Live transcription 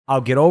I'll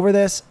get over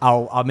this.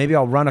 Maybe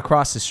I'll run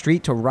across the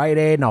street to Rite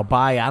Aid and I'll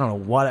buy, I don't know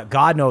what,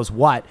 God knows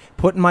what,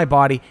 put in my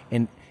body,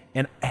 and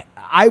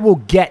I will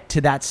get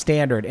to that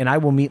standard, and I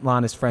will meet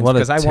Lana's friends. What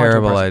because a I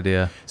terrible want to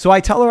idea. So I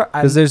tell her,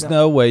 because there's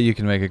no way you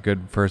can make a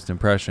good first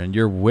impression.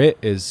 Your wit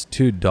is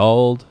too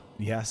dulled.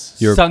 Yes.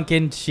 Your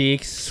sunken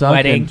cheeks,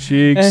 sweating.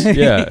 cheeks.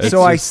 Yeah.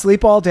 So I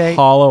sleep all day.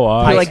 Hollow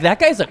eyes. You're like, that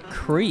guy's a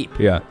creep.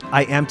 Yeah.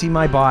 I empty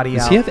my body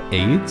Does out. he have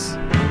AIDS?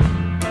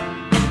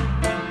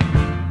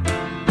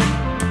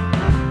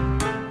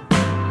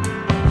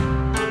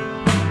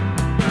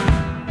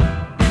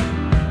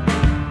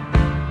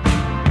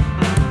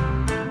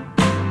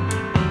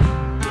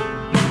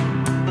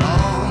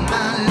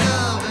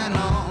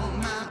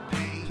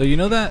 So you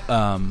know that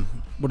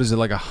what is it,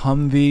 like a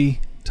Humvee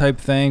type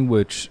thing,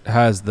 which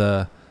has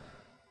the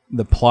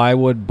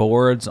plywood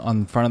boards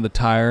on front of the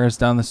tires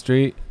down the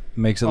street,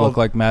 makes it look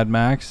like Mad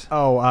Max?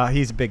 Oh,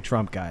 he's a big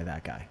Trump guy,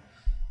 that guy.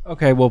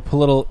 Okay, well,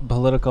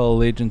 political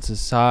allegiance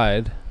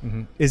aside.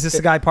 Mm-hmm. Is this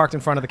the guy parked in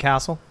front of the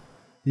castle?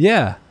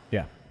 Yeah.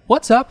 Yeah.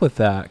 What's up with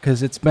that?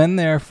 Because it's been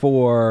there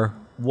for,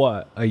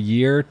 what, a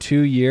year, 2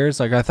 years?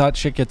 Like, I thought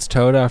shit gets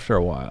towed after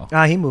a while.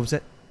 He moves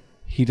it.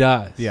 He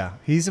does. Yeah,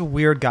 he's a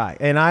weird guy.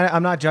 And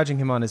I'm not judging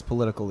him on his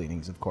political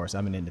leanings, of course.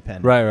 I'm an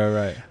independent.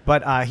 Right.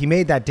 But he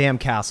made that damn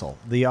castle.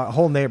 The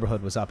whole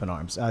neighborhood was up in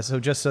arms. So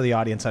just so the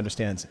audience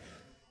understands,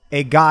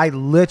 a guy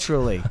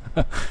literally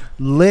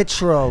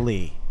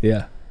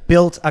Yeah.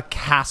 built a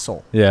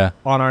castle Yeah.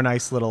 on our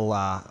nice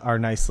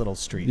little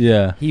street.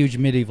 Yeah. Huge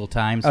medieval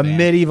times. A fan.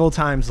 medieval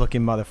times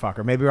looking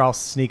motherfucker. Maybe I'll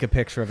sneak a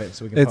picture of it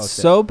so we can It's post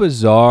so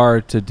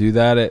bizarre to do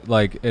that.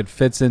 It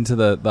fits into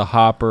the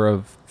hopper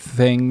of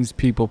things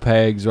people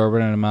pay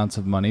exorbitant amounts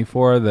of money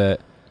for that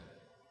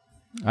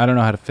I don't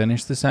know how to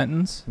finish the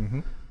sentence.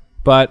 Mm-hmm.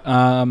 But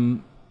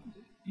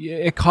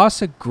it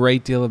costs a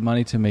great deal of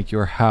money to make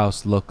your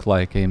house look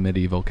like a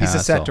medieval castle.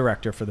 He's a set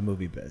director for the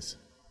movie biz.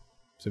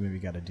 So maybe you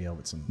got to deal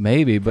with some...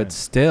 Maybe, but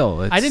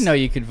still. I didn't know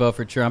you could vote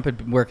for Trump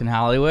and work in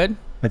Hollywood.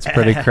 It's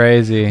pretty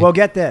crazy. Well,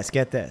 get this.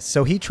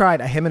 So he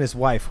tried, him and his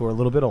wife, who are a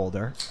little bit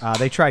older,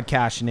 they tried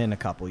cashing in a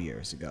couple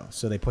years ago.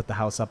 So they put the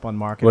house up on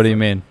market. What do you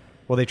mean?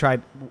 Well, they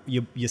tried,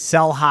 you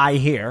sell high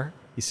here.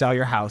 You sell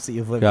your house that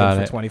you've lived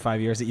in for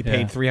 25 years that you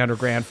paid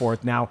 $300,000 for.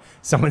 Now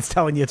someone's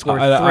telling you it's worth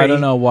 $3. I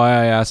don't know why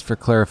I asked for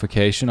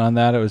clarification on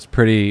that. It was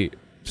pretty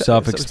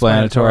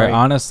self-explanatory.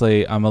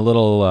 Honestly, I'm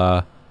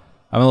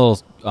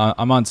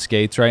on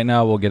skates right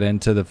now. We'll get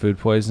into the food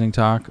poisoning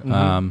talk.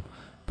 Mm-hmm.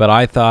 But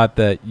I thought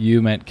that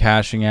you meant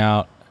cashing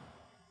out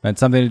meant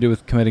something to do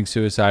with committing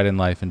suicide and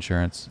life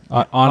insurance.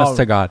 Honest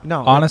to God.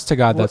 No. Honest to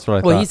God, that's what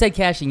I thought. Well, he said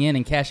cashing in,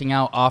 and cashing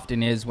out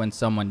often is when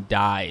someone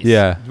dies.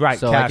 Yeah. Right,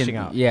 So cashing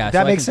out. Yeah.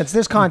 That makes sense.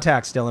 There's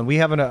context, Dylan. We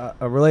have a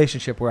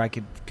relationship where I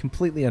could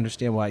completely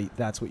understand why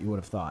that's what you would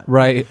have thought.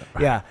 Right.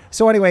 Yeah.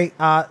 So anyway,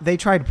 they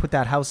tried to put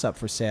that house up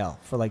for sale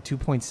for like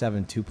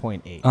 2.7,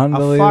 2.8.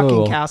 Unbelievable. A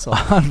fucking castle.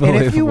 And if you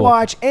Unbelievable.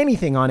 watch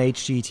anything on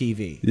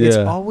HGTV, it's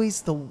Yeah.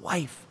 always the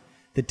wife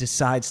that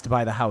decides to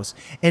buy the house.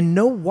 And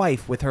no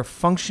wife with her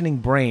functioning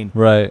brain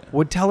Right.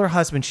 would tell her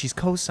husband she's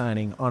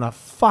co-signing on a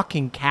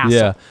fucking castle.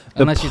 Yeah.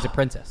 Unless she's a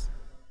princess.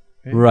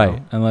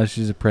 Right. Unless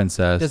she's a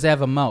princess. Does it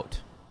have a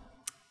moat?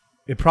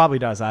 It probably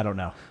does. I don't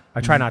know.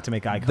 I try not to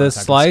make eye contact. The I'm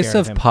slice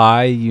scared of him.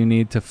 pie you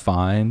need to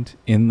find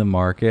in the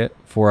market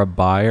for a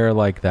buyer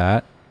like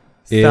that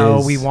is...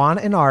 So we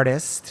want an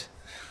artist.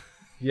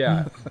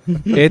 Yeah.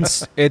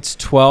 it's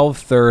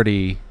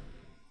 12:30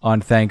 on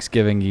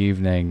Thanksgiving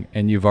evening,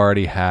 and you've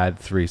already had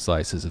 3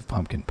 slices of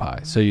pumpkin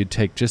pie. So you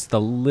take just a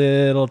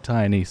little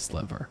tiny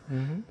sliver.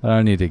 I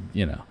don't need to, I get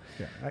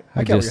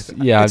what just, you're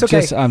saying. yeah, It's I'm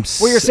okay. just, I'm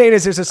What you're saying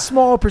is there's a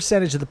small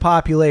percentage of the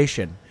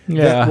population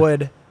Yeah. that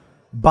would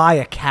buy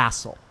a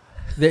castle.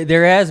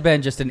 There has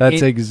been just an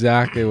That's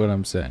exactly what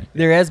I'm saying.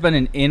 there has been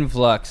an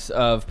influx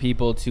of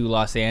people to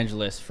Los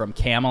Angeles from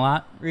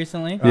Camelot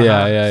recently.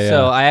 Yeah.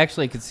 So I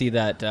actually could see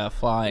that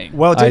flying.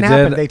 Well, it didn't I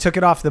happen. did- They took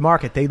it off the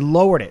market. They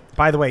lowered it.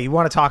 By the way, you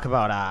want to talk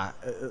about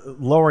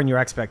lowering your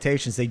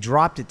expectations. They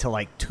dropped it to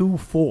like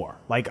 2.4,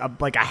 like a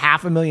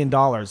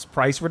 $500,000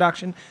 price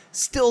reduction.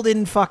 Still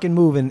didn't fucking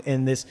move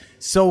in this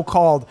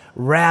so-called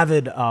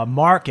rabid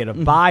market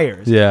of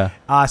buyers. Yeah.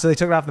 So they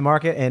took it off the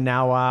market, and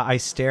now I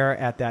stare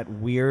at that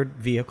weird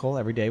vehicle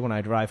every day when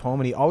I drive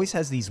home, and he always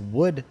has these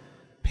wood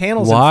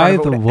panels. Why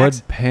in front of it the with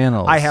wood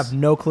panels? I have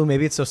no clue.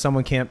 Maybe it's so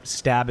someone can't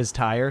stab his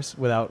tires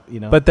without,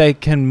 But they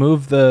can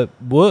move the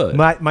wood.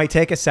 Might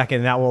take a second,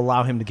 and that will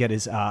allow him to get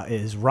his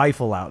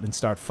rifle out and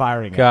start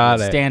firing.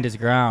 Got it. Stand his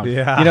ground.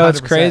 Yeah, It's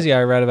 100%. crazy.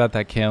 I read about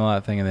that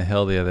Camelot thing in the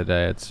Hill the other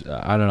day. It's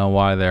I don't know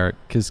why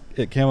because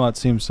Camelot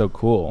seems so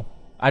cool.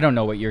 I don't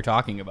know what you're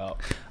talking about.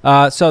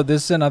 So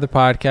this is another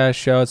podcast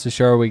show. It's a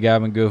show where we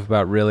gab and goof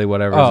about really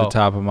whatever is Oh. the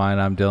top of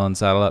mind. I'm Dylan.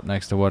 Saddle up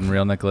next to one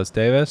real Nicholas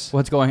Davis.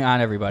 What's going on,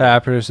 everybody? I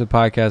produce the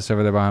podcast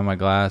over there behind my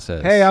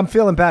glasses. Hey, I'm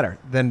feeling better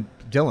than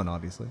Dylan,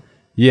 obviously.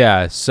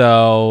 Yeah.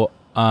 So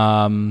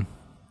I'm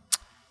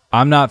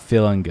not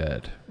feeling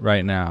good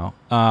right now.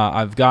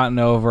 I've gotten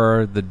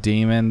over the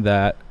demon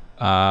that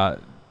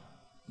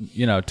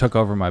took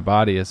over my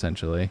body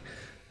essentially.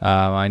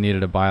 I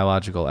needed a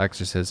biological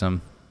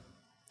exorcism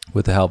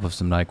with the help of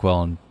some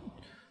NyQuil and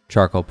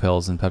charcoal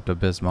pills and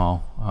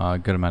Pepto-Bismol, a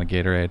good amount of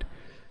Gatorade,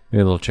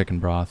 maybe a little chicken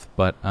broth.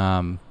 But,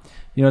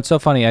 it's so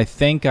funny. I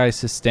think I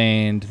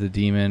sustained the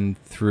demon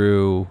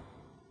through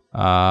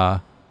an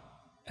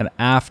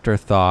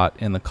afterthought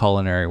in the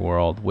culinary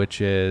world,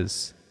 which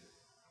is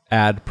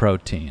add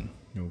protein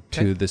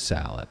to the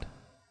salad.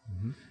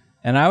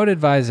 And I would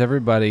advise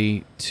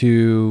everybody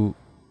to,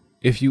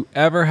 if you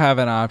ever have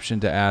an option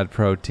to add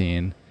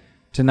protein,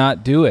 to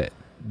not do it,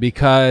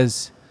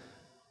 because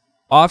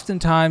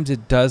oftentimes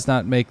it does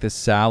not make the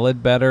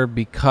salad better,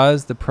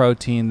 because the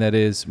protein that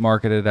is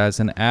marketed as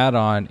an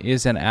add-on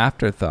is an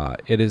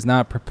afterthought. It is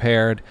not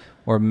prepared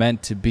or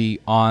meant to be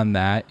on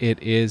that.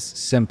 It is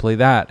simply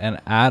that,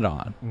 an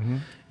add-on.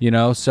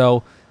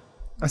 So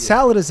a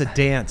salad is a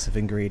dance of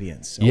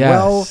ingredients.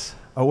 Yes.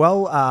 A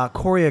well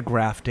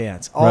choreographed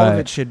dance. All of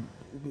it should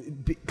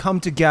come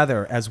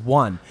together as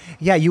one.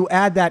 Yeah, you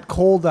add that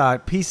cold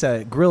piece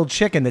of grilled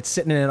chicken that's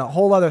sitting in a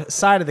whole other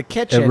side of the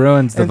kitchen. It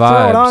ruins the and vibes.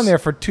 Throw it on there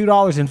for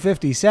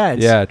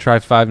 $2.50. Yeah, try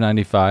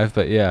 $5.95,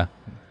 but yeah.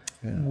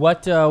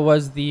 What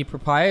was the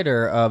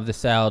proprietor of the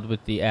salad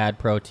with the add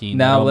protein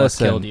that Now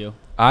almost listen, killed you?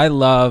 I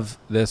love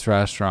this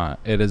restaurant.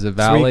 It is a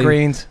Valley... Sweet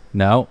Greens.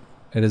 No,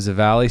 it is a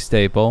Valley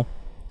staple.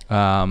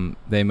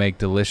 They make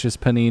delicious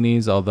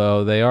paninis,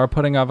 although they are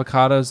putting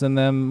avocados in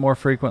them more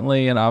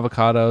frequently, and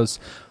avocados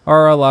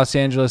are a Los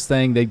Angeles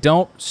thing. They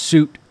don't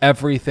suit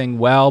everything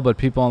well, but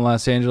people in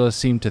Los Angeles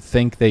seem to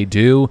think they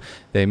do.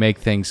 They make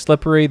things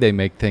slippery. They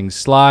make things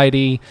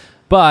slidey.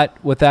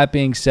 But with that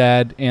being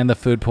said, and the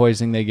food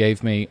poisoning they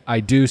gave me, I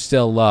do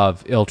still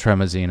love Il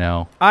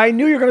Tremezino. I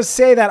knew you were going to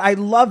say that. I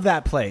love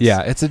that place.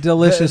 Yeah, it's a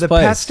delicious the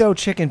place. pesto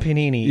chicken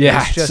panini.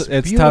 Yeah, is just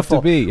it's beautiful. tough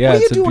to beat. Yeah, what are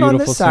you it's a doing on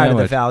beautiful this side of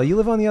the sandwich. valley? You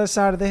live on the other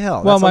side of the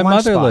hill. Well, That's a my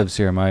lunch mother spot. lives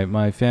here.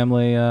 My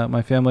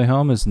family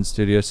home is in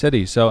Studio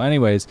City. So,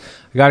 anyways,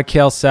 I got a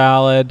kale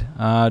salad.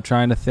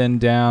 Trying to thin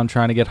down,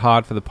 trying to get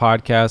hot for the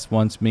podcast.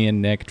 Once me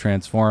and Nick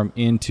transform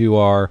into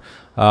our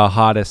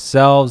hottest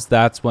selves,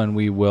 that's when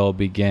we will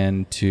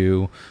begin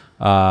to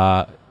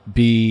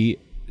be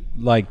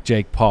like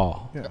Jake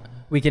Paul. Yeah.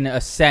 We can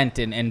ascent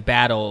and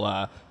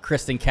battle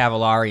Kristen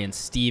Cavallari and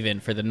Steven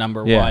for the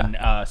number Yeah.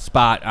 one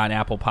spot on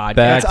Apple Podcasts.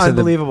 That's to the-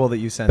 unbelievable that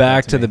you sent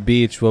Back that to me. the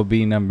Beach will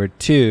be number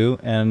 2,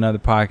 and another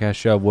podcast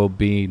show will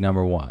be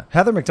number 1.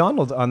 Heather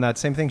McDonald on that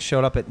same thing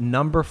showed up at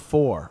number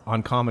 4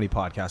 on Comedy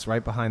Podcast,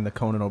 right behind the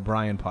Conan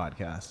O'Brien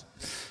podcast.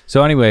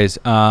 So, anyways,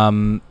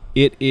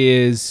 it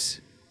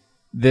is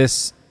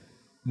this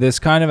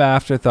kind of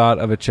afterthought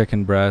of a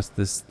chicken breast.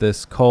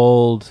 This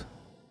cold,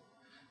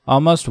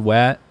 almost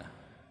wet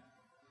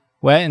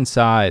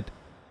inside,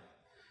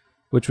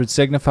 which would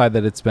signify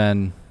that it's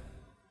been,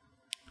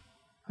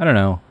 I don't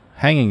know,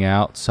 hanging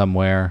out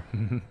somewhere.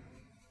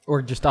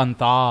 Or just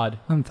unthawed.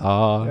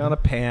 Unthawed. On a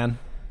pan,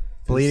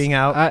 bleeding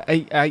out.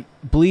 I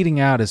bleeding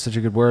out is such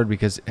a good word,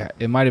 because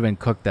it might have been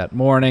cooked that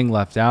morning,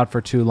 left out for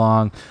too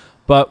long.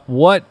 But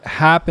what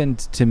happened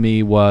to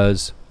me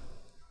was,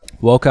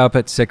 woke up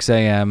at 6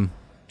 a.m.,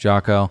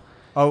 Jocko.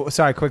 Oh,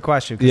 sorry. Quick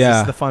question, because this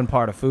is the fun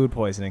part of food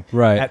poisoning.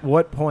 Right. At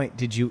what point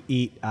did you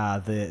eat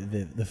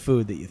the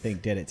food that you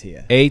think did it to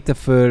you? Ate the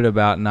food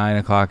about 9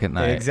 o'clock at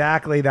night.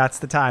 Exactly. That's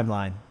the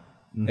timeline.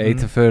 Ate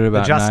the food The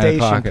about 9 gestation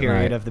o'clock at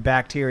period night. of the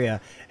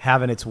bacteria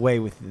having its way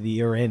with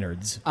your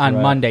innards. On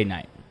Right. Monday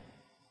night.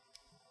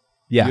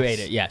 Yes. You ate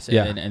it, yes.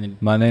 Yeah. And then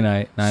Monday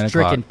night, 9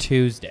 stricken o'clock.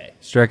 Tuesday.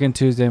 Stricken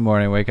Tuesday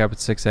morning. Wake up at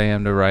 6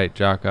 a.m. to write,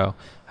 Jocko.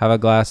 Have a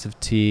glass of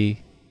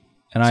tea.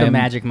 And Some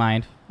Magic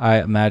Mind.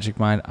 Magic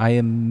Mind. I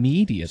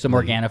immediately Some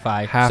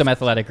Organifi. have Some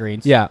Athletic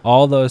Greens. Yeah,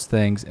 all those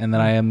things, and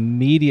then I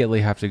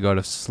immediately have to go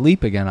to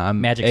sleep again. I'm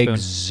Magic spoon.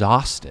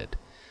 exhausted.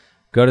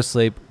 Go to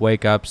sleep,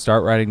 wake up,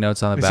 start writing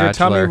notes on The Is your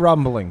Bachelor. tummy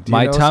rumbling? Do you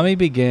My know- tummy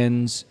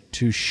begins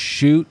to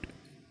shoot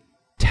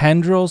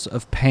tendrils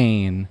of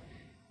pain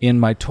in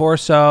my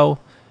torso.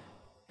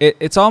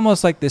 It's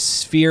almost like this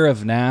sphere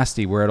of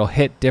nasty where it'll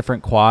hit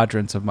different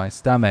quadrants of my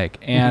stomach,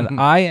 and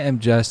I am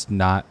just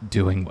not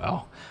doing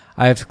well.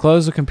 I have to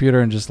close the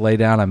computer and just lay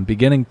down. I'm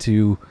beginning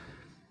to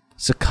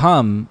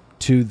succumb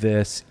to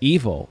this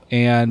evil.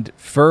 And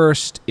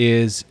first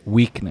is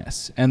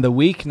weakness. And the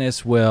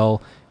weakness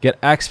will get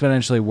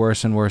exponentially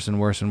worse and worse and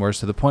worse and worse,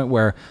 to the point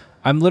where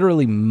I'm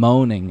literally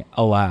moaning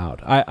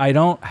aloud. I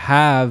don't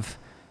have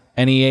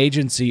any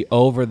agency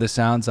over the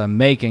sounds I'm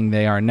making.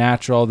 They are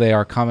natural. They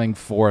are coming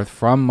forth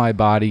from my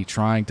body,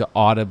 trying to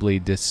audibly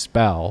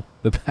dispel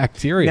the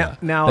bacteria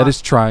Now, that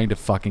is trying to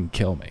fucking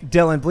kill me.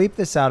 Dylan, bleep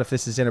this out if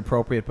this is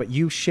inappropriate, but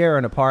you share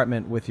an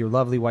apartment with your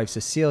lovely wife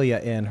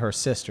Cecilia and her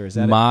sister. Is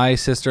that it? My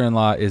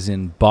sister-in-law is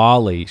in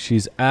Bali.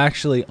 She's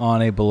actually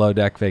on a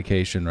below-deck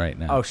vacation right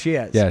now. Oh, she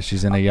is? Yeah,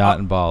 she's in a yacht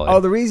in Bali.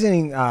 Oh, the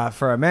reasoning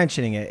for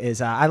mentioning it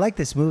is I like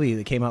this movie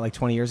that came out like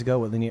 20 years ago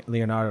with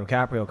Leonardo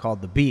DiCaprio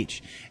called The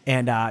Beach.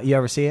 And you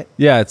ever see it?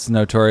 Yeah, it's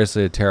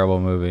notoriously a terrible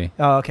movie.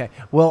 Oh, okay.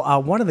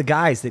 Well, one of the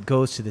guys that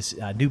goes to this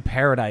new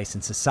paradise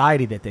and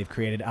society that they've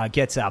created,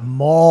 gets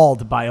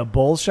mauled by a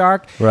bull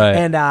shark. Right.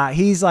 And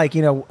he's like,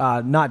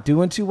 not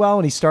doing too well,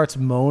 and he starts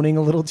moaning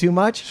a little too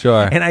much.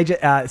 Sure.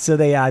 And so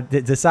they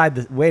decide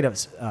the way to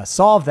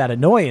solve that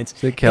annoyance.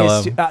 They kill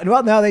is him.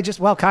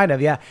 Kind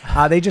of, yeah.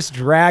 They just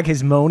drag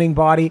his moaning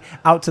body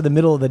out to the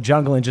middle of the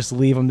jungle and just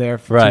leave him there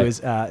to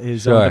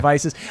his own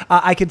devices.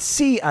 I could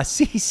see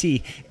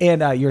Cece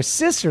and your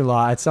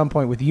sister-in-law at some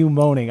point with you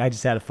moaning. I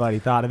just had a funny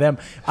thought of them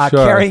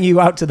carrying you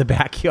out to the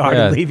backyard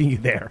and leaving you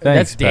there.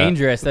 That's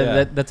dangerous.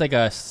 That's like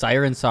a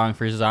siren song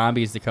for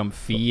zombies to come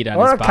feed on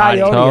Or his a body.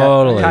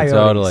 coyote.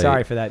 Totally.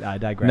 Sorry for that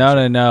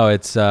digression. No.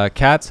 It's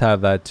cats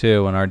have that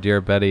too. When our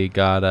dear Betty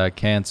got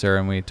cancer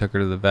and we took her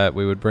to the vet,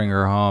 we would bring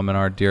her home, and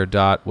our dear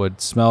Dot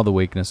would smell the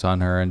weakness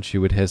on her, and she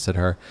would hiss at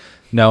her,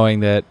 knowing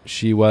that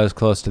she was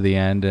close to the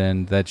end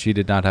and that she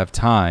did not have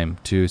time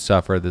to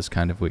suffer this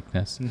kind of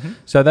weakness. Mm-hmm.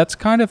 So that's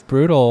kind of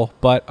brutal,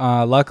 but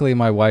luckily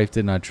my wife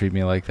did not treat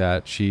me like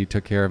that. She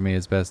took care of me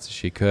as best as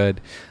she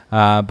could.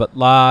 But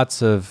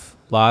lots of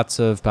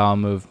bowel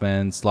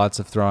movements, lots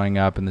of throwing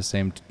up in the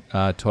same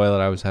toilet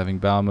I was having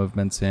bowel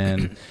movements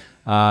in.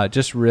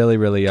 Just really,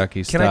 really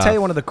yucky stuff. Can I tell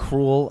you one of the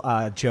cruel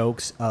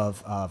jokes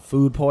of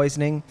food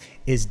poisoning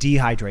is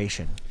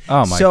dehydration.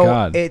 Oh, my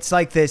God. So it's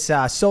like this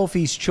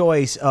Sophie's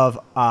Choice of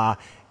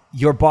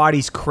your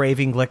body's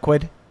craving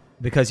liquid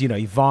because,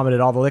 you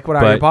vomited all the liquid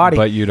out of your body.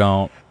 But you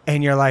don't.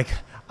 And you're like,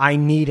 I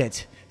need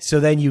it. So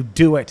then you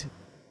do it.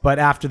 But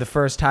after the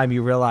first time,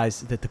 you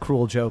realize that the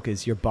cruel joke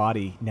is your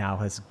body now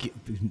has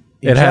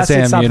it has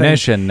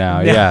ammunition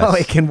now.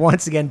 Yes, it can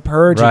once again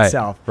purge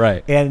itself.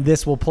 Right, and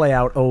this will play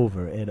out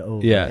over and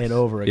over and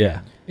over again.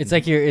 Yeah. It's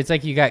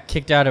like you got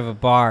kicked out of a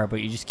bar,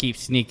 but you just keep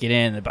sneaking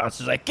in. The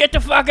bouncer's like, "Get the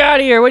fuck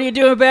out of here! What are you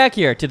doing back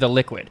here?" To the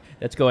liquid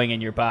that's going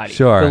in your body.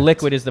 Sure, the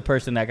liquid is the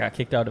person that got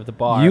kicked out of the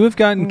bar. You have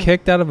gotten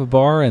kicked out of a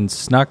bar and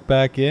snuck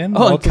back in.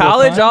 Oh, in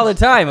college, times? all the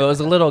time. It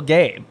was a little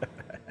game.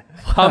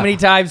 How many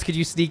times could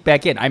you sneak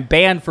back in? I'm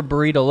banned for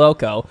Burrito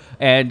Loco,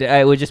 and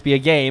it would just be a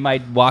game.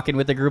 I'd walk in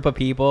with a group of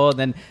people,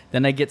 and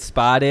then I'd get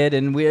spotted,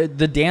 and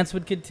the dance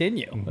would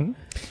continue.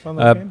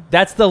 Mm-hmm.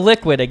 That's the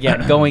liquid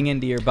again going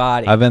into your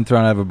body. I've been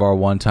thrown out of a bar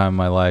one time in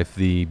my life,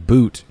 the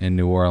Boot in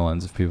New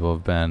Orleans, if people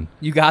have been.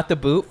 You got the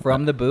boot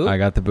from the Boot? I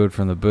got the boot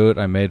from the Boot.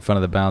 I made fun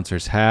of the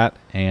bouncer's hat,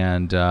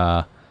 and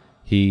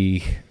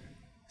he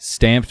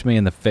stamped me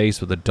in the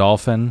face with a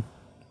dolphin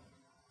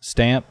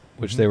stamp,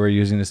 which they were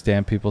using to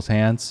stamp people's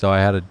hands. So I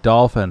had a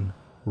dolphin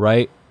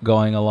right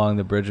going along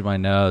the bridge of my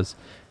nose,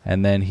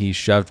 and then he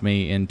shoved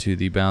me into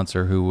the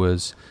bouncer, who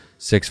was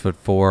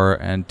 6'4"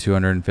 and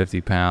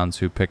 250 pounds,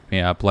 who picked me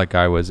up like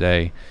I was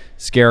a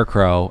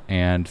scarecrow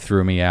and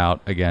threw me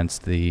out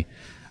against the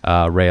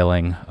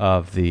railing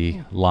of the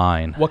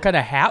line. What kind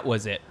of hat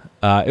was it?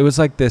 It was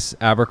like this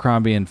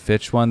Abercrombie and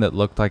Fitch one that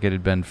looked like it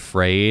had been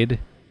frayed,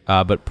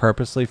 but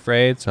purposely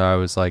frayed. So I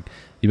was like,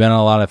 "You been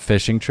on a lot of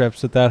fishing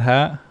trips with that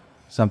hat?"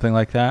 Something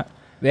like that.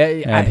 Yeah,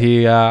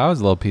 and I was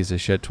a little piece of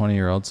shit,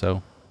 20-year-old,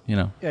 so,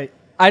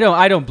 I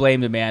don't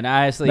blame the man,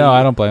 honestly. No,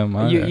 I don't blame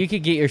him. You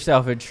could get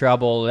yourself in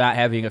trouble not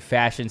having a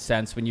fashion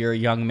sense when you're a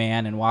young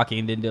man and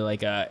walking into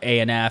like a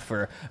A&F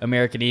or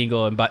American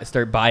Eagle and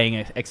start buying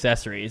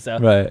accessories. So,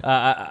 right.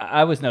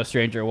 I was no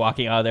stranger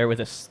walking out of there with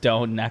a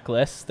stone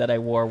necklace that I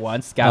wore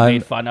once, got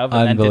made fun of,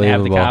 and then didn't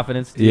have the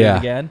confidence to do it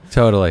again.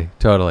 Totally.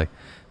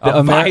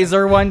 A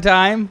visor one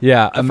time?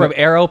 Yeah. From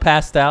Aero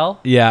Pastel?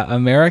 Yeah,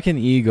 American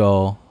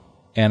Eagle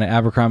and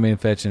Abercrombie &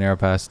 Fitch and Aero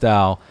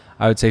Pastel,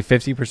 I would say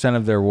 50%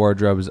 of their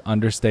wardrobe is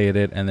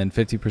understated, and then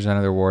 50%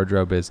 of their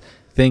wardrobe is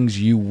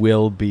things you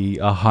will be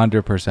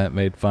 100%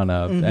 made fun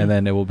of, and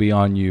then it will be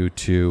on you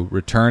to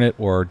return it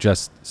or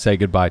just say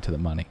goodbye to the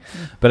money.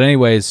 But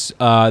anyways,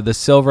 the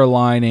silver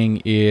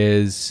lining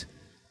is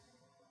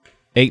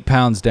 8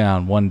 pounds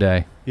down one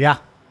day. Yeah.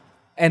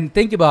 And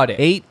think about it.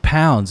 8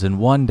 pounds in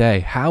one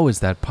day. How is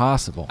that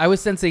possible? I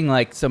was sensing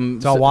like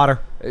It's all water.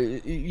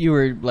 You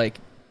were like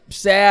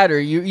sad, or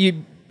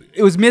you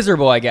it was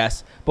miserable, I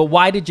guess. But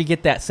why did you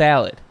get that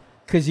salad?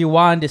 Because you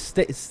wanted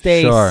to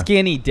stay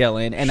skinny,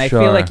 Dylan, and I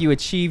feel like you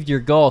achieved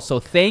your goal.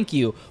 So thank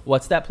you.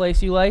 What's that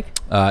place you like?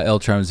 El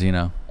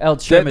Tramezzino. El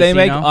Tramezzino. They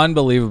make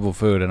unbelievable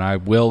food, and I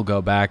will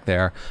go back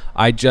there.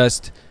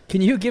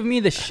 Can you give me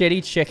the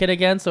shitty chicken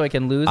again so I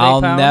can lose 8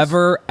 pounds? I'll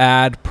never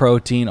add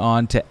protein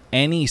onto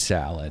any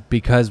salad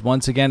because,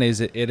 once again,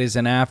 it is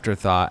an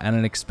afterthought and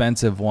an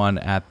expensive one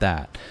at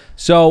that.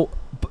 So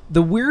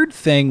the weird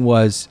thing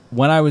was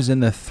when I was in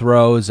the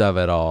throes of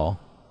it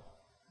all,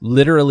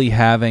 literally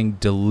having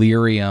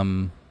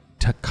delirium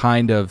to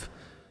kind of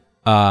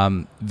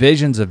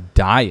visions of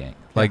dying,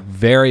 like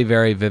very,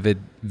 very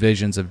vivid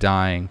visions of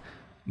dying,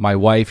 my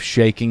wife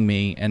shaking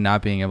me and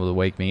not being able to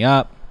wake me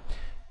up,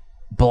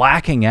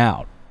 blacking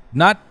out,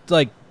 not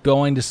like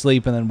going to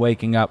sleep and then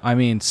waking up. I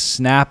mean,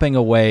 snapping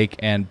awake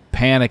and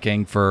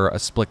panicking for a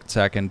split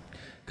second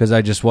because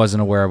I just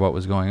wasn't aware of what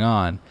was going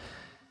on.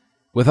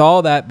 With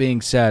all that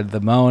being said, the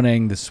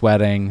moaning, the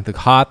sweating, the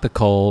hot, the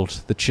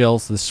cold, the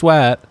chills, the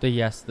sweat. The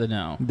yes, the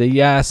no. The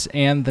yes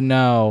and the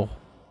no.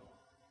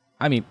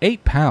 I mean,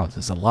 8 pounds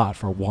is a lot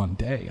for one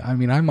day. I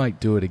mean, I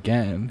might do it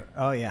again.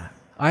 Oh, yeah.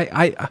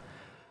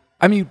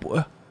 I mean,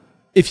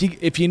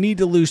 if you need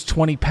to lose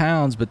 20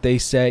 pounds, but they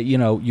say, you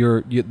know,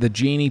 the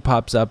genie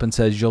pops up and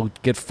says you'll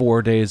get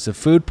 4 days of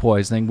food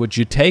poisoning, would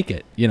you take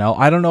it? You know,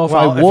 I don't know if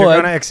I would. If you're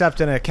going to accept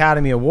an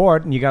Academy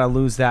Award and you got to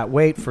lose that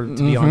weight to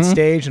be on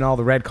stage and all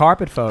the red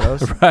carpet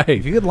photos, right?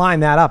 If you could line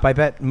that up, I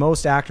bet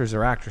most actors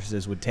or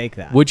actresses would take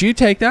that. Would you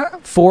take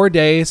that? 4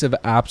 days of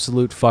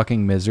absolute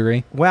fucking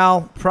misery?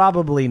 Well,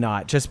 probably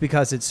not, just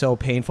because it's so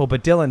painful.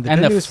 But Dylan,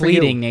 and the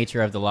fleeting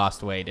nature of the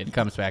lost weight, it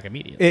comes back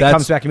immediately.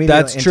 Comes back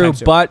immediately. That's true,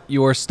 but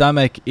your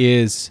stomach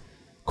is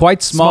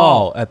quite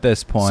small at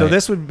this point. So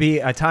this would be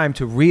a time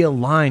to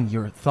realign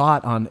your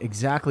thought on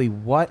exactly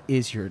what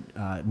is your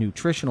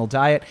nutritional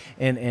diet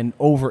and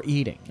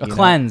overeating. A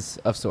cleanse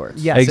of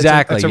sorts. Yes,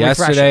 exactly. It's a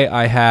Yesterday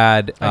I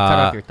had... I cut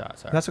off your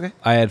thoughts. Sorry. That's okay.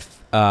 I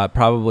had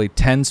probably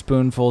 10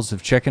 spoonfuls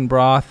of chicken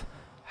broth,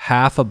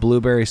 half a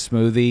blueberry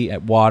smoothie,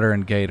 at water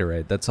and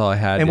Gatorade. That's all I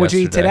had. And what'd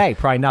you eat today?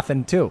 Probably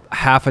nothing too.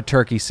 Half a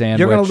turkey sandwich.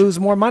 You're going to lose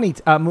more money,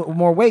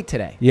 more weight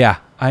today. Yeah,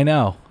 I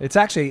know. It's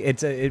actually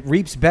it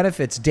reaps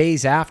benefits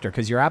days after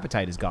because your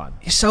appetite is gone.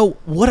 So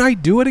would I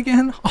do it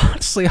again?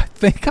 Honestly, I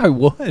think I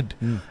would.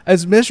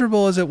 As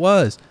miserable as it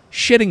was,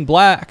 shitting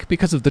black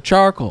because of the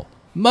charcoal,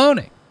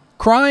 moaning,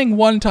 crying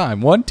one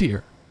time, one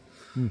tear,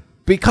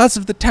 because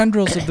of the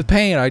tendrils of the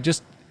pain.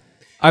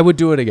 I would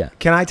do it again.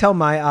 Can I tell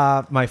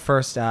my my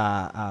first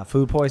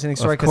food poisoning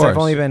story? Because I've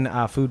only been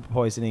food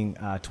poisoning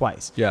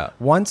twice. Yeah.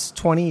 Once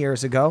 20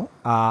 years ago,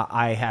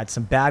 I had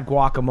some bad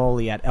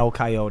guacamole at El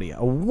Coyote,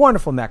 a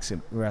wonderful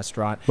Mexican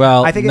restaurant.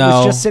 Well, I think it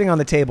was just sitting on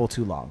the table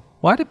too long.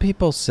 Why do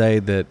people say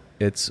that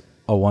it's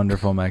a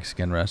wonderful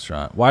Mexican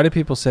restaurant? Why do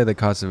people say that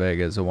Casa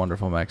Vega is a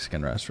wonderful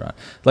Mexican restaurant?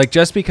 Like,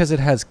 just because it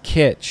has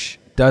kitsch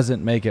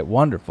doesn't make it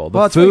wonderful.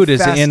 The food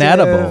is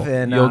inedible.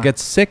 And, you'll get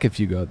sick if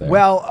you go there.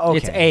 Well, okay.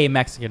 It's a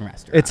Mexican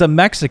restaurant. It's a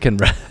Mexican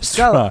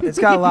restaurant. It's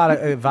got a lot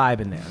of vibe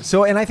in there.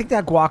 So, and I think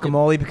that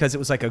guacamole, because it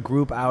was like a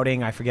group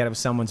outing, I forget it was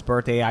someone's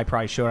birthday. I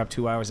probably showed up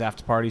 2 hours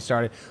after the party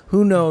started.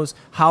 Who knows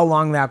how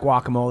long that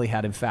guacamole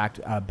had, in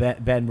fact,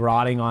 been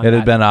rotting on. It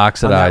had been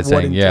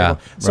oxidizing. Yeah.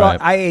 Table. So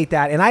I ate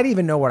that, and I didn't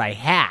even know what I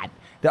had.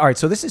 All right.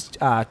 So this is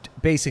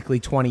basically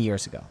 20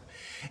 years ago.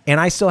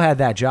 And I still had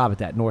that job at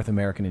that North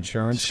American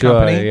Insurance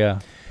Company. Yeah.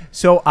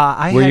 So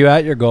Were you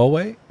at your goal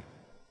weight?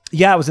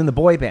 Yeah, I was in the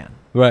boy band.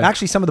 Right.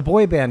 Actually, some of the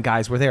boy band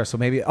guys were there. So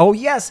maybe. Oh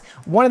yes,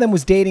 one of them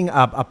was dating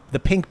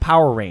the Pink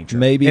Power Ranger.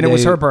 Maybe, and it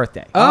was her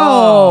birthday.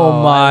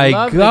 Oh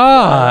my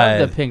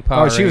God! The Pink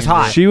Power Ranger. She was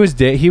hot. He was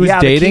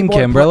dating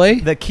Kimberly.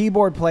 The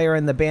keyboard player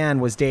in the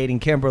band was dating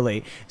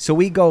Kimberly. So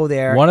we go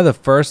there. One of the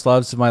first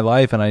loves of my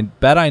life, and I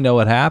bet I know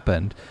what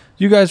happened.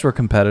 You guys were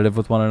competitive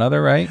with one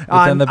another, right?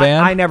 Within the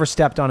band? I never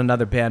stepped on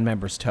another band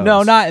member's toes.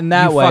 No, not in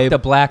that way. You fucked a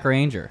Black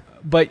Ranger.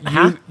 But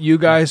you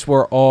guys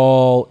were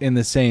all in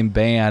the same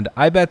band.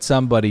 I bet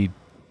somebody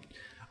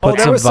put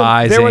some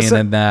Visine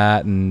in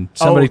that, and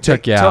somebody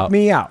took you out. Took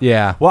me out.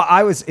 Yeah. Well,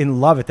 I was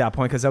in love at that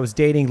point because I was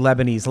dating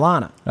Lebanese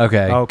Lana.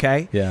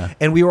 Okay. Yeah.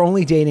 And we were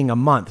only dating a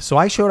month, so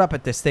I showed up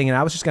at this thing, and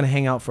I was just going to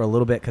hang out for a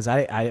little bit because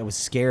I was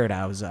scared.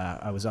 I was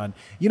on,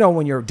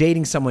 when you're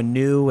dating someone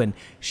new, and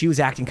she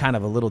was acting kind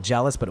of a little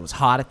jealous, but it was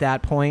hot at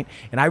that point,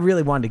 and I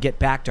really wanted to get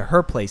back to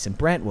her place in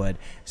Brentwood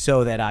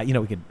so that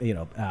we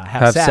could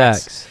have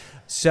sex.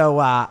 So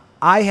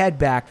I head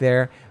back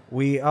there.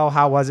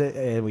 How was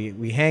it?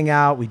 We hang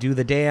out, we do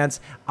the dance.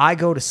 I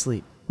go to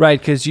sleep. Right,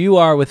 because you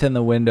are within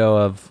the window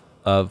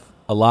of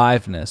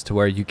aliveness to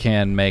where you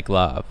can make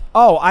love.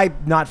 Oh, I'm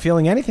not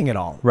feeling anything at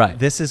all. Right.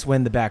 This is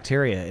when the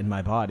bacteria in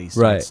my body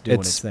starts doing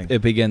its thing.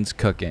 It begins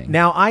cooking.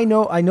 Now, I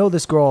know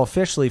this girl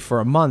officially for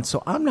a month,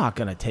 so I'm not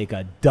going to take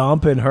a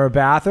dump in her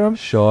bathroom.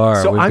 Sure.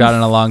 So We've got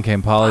an Along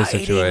Came Polly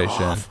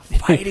situation.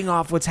 Fighting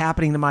off what's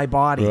happening to my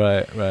body.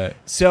 Right.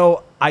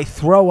 So I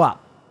throw up.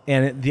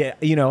 And,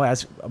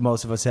 as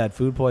most of us had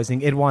food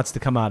poisoning, it wants to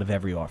come out of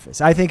every orifice.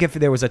 I think if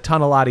there was a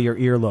tunnel out of your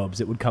earlobes,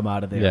 it would come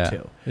out of there,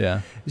 too.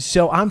 Yeah.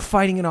 So I'm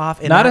fighting it off.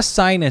 And Not a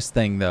sinus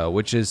thing, though,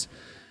 which is...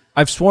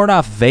 I've sworn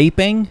off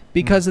vaping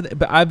because of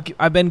but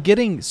I've been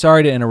getting...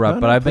 Sorry to interrupt,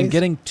 but I've been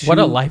getting too... What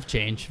a life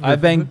change.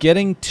 I've been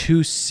getting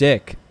too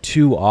sick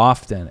too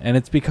often, and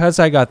it's because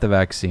I got the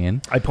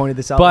vaccine. I pointed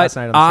this out last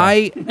night on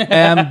the show. But I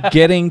am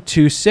getting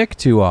too sick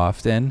too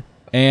often,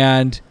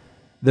 and...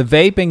 The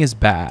vaping is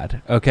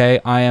bad, okay?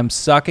 I am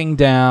sucking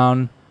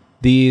down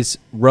these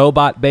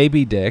robot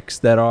baby dicks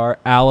that are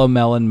aloe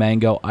melon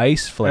mango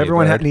ice flavored.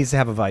 Everyone needs to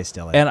have a vice,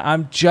 Dylan. And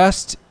I'm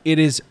just, it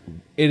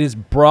is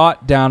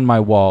brought down my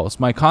walls.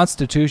 My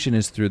constitution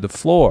is through the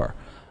floor.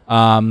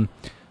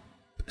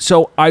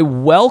 So I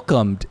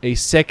welcomed a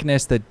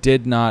sickness that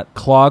did not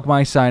clog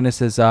my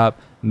sinuses up,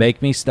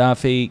 make me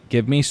stuffy,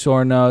 give me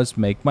sore nose,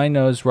 make my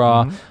nose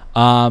raw.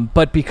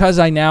 But because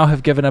I now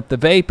have given up the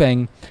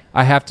vaping,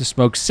 I have to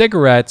smoke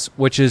cigarettes,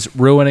 which is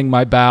ruining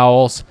my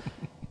bowels.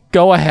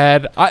 Go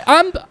ahead.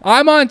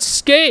 I'm on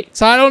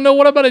skates. I don't know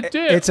what I'm going to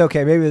do. It's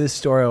okay. Maybe this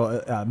story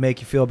will make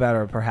you feel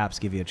better or perhaps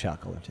give you a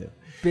chuckle or two.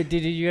 But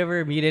did you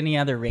ever meet any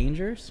other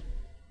Rangers?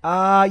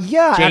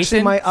 Yeah,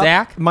 Jason, actually,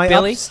 Zach, my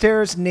Billy?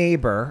 upstairs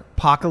neighbor,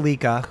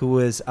 Pakalika, who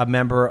is a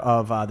member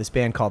of this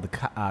band called the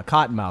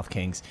Cottonmouth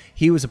Kings,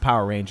 he was a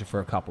Power Ranger for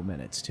a couple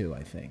minutes too.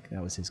 I think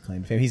that was his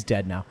claim to fame. He's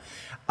dead now.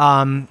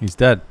 He's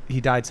dead. He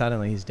died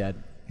suddenly. He's dead.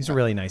 He's a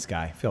really nice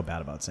guy. I feel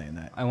bad about saying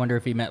that. I wonder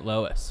if he met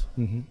Lois.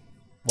 Mm-hmm.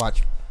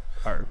 Watch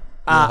our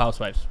Real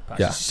Housewives podcast.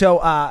 Yeah.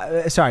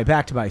 So, sorry,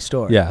 back to my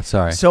story. Yeah,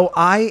 sorry. So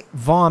I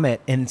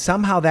vomit, and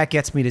somehow that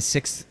gets me to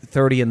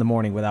 6:30 in the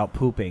morning without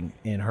pooping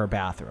in her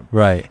bathroom.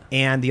 Right.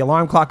 And the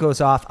alarm clock goes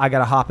off. I got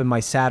to hop in my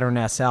Saturn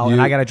SL, and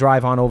I got to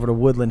drive on over to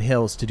Woodland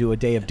Hills to do a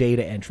day of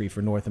data entry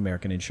for North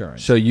American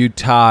Insurance. So you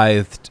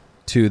tithed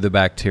to the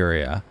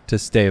bacteria to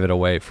stave it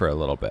away for a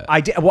little bit.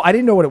 I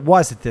didn't know what it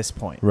was at this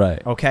point.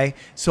 Right. Okay.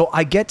 So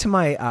I get to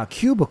my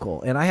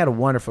cubicle, and I had a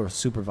wonderful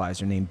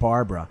supervisor named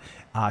Barbara.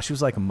 She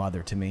was like a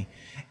mother to me.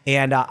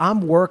 And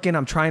I'm working.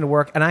 I'm trying to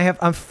work, and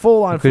I'm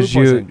full on food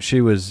poisoning.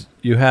 Because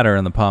you had her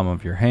in the palm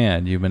of your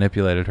hand. You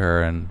manipulated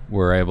her and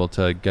were able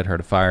to get her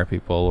to fire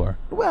people or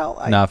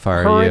not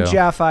fire her you. and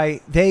Jeff,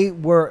 they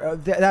were.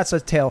 That's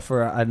a tale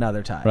for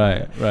another time.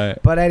 Right.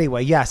 But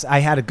anyway, yes, I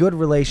had a good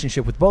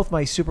relationship with both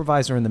my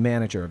supervisor and the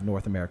manager of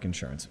North American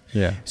Insurance.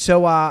 Yeah.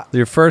 So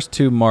your first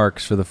 2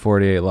 marks for the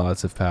 48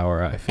 Laws of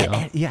Power, I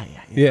feel.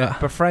 Yeah.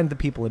 Befriend the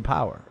people in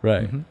power.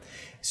 Right. Mm-hmm.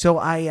 So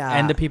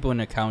and the people in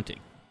accounting.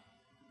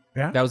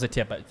 Yeah. That was a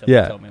tip.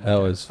 Told me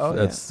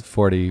that's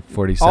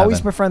 47.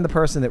 Always befriend the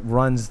person that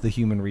runs the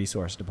human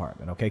resource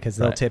department, okay? Because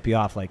they'll tip you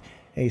off like,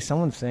 hey,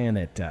 someone's saying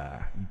that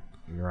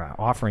you're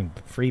offering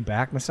free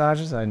back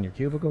massages on your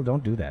cubicle.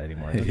 Don't do that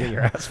anymore. You'll get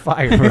your ass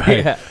fired.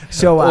 Right. Yeah.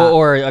 So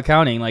or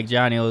accounting, like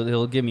John,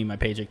 he'll give me my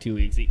paycheck 2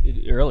 weeks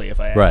early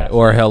if I ask. Right.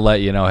 Or he'll let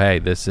you know, hey,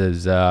 this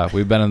is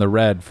we've been in the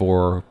red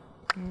for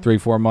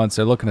 3-4 months.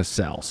 They're looking to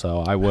sell,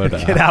 so I would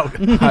get out.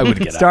 I would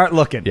get Start out.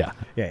 looking.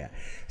 Yeah.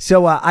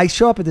 So I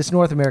show up at this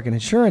North American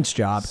Insurance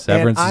job.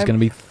 Severance is going to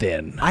be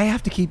thin. I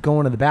have to keep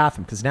going to the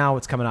bathroom because now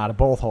it's coming out of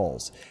both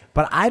holes.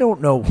 But I don't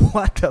know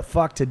what the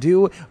fuck to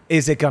do.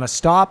 Is it going to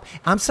stop?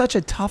 I'm such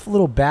a tough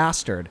little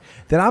bastard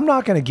that I'm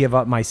not going to give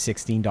up my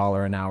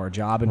 $16 an hour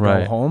job and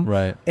go home.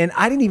 Right. And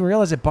I didn't even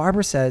realize that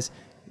Barbara says,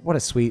 what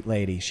a sweet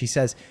lady. She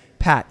says,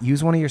 Pat,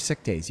 use one of your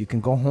sick days. You can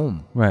go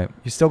home. Right.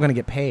 You're still going to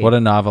get paid. What a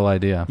novel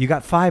idea. You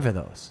got 5 of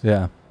those.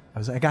 Yeah.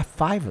 I got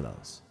 5 of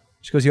those.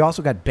 She goes, you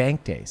also got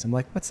bank days. I'm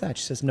like, what's that?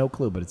 She says, no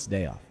clue, but it's a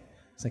day off.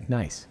 It's like,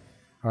 nice.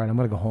 All right, I'm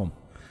going to go home.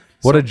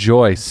 What a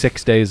joy.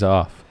 6 days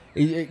off.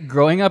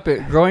 Growing up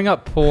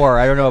poor,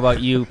 I don't know about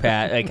you,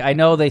 Pat. Like, I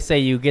know they say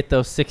you get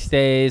those 6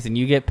 days and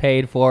you get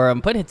paid for them,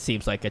 but it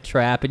seems like a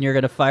trap, and you're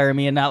going to fire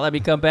me and not let me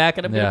come back,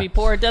 and I'm going to be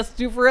poor and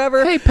destitute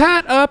forever. Hey,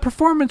 Pat,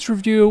 performance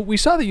review. We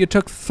saw that you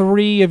took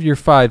 3 of your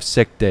 5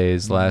 sick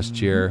days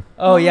last year.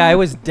 Oh, yeah, I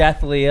was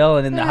deathly ill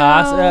and in the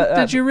hospital.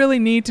 Did you really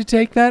need to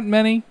take that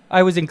many?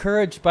 I was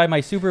encouraged by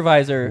my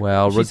supervisor.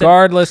 Well,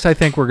 regardless, I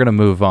think we're going to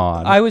move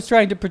on. I was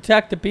trying to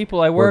protect the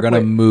people I work with. We're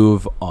going to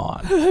move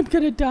on. I'm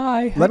going to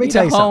die. Let me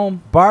tell you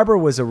something. Barbara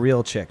was a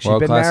real chick. She'd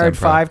been married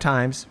 5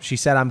 times. She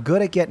said, I'm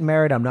good at getting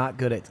married. I'm not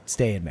good at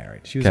staying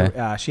married. She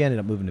was. She ended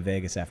up moving to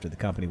Vegas after the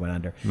company went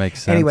under.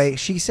 Makes sense. Anyway,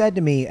 she said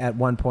to me at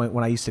one point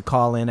when I used to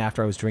call in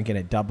after I was drinking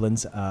at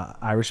Dublin's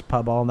Irish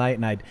pub all night,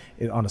 and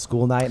on a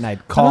school night, and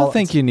I'd call. I don't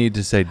think you need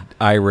to say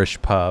Irish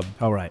pub.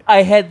 Oh, right.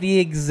 I had the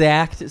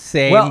exact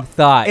same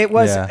thought. It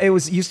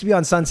was used to be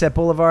on Sunset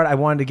Boulevard. I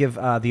wanted to give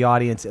the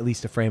audience at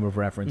least a frame of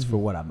reference for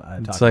what I'm talking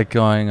about. It's like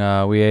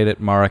going, we ate at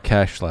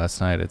Marrakesh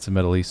last night. It's a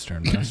Middle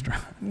Eastern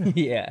restaurant.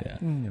 Yeah.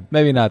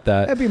 Maybe not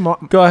that. That'd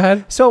be Go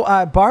ahead. So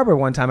Barbara,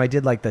 one time I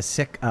did like the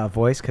sick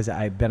voice because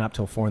I've been up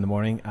till 4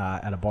 a.m.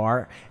 At a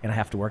bar and I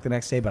have to work the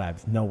next day, but I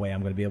have no way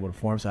I'm going to be able to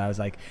perform. So I was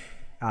like,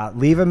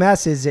 leave a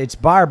message. It's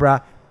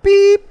Barbara.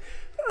 Beep.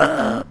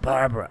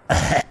 Barbara.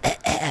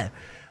 I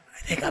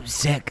think I'm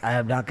sick.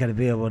 I'm not going to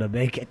be able to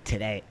make it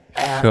today.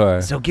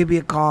 Sure. So give me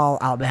a call.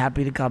 I'll be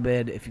happy to come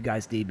in if you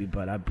guys need me,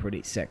 but I'm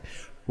pretty sick.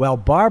 Well,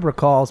 Barbara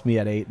calls me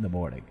at 8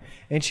 a.m.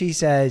 and she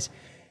says,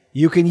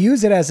 you can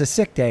use it as a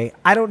sick day.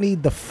 I don't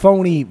need the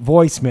phony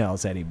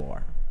voicemails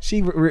anymore.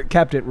 She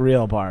kept it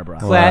real, Barbara.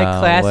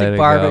 Classic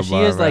Barbara. She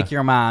is Barbara. like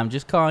your mom,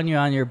 just calling you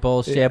on your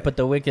bullshit. But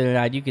the weekend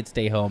night, you could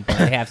stay home,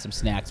 probably have some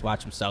snacks,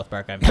 watch some South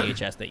Park on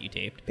VHS that you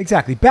taped.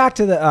 Exactly. Back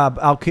to the.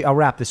 I'll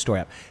wrap this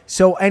story up.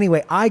 So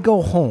anyway, I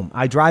go home.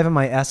 I drive in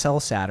my SL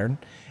Saturn,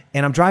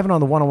 and I'm driving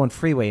on the 101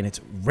 freeway, and it's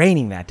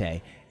raining that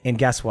day. And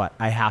guess what?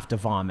 I have to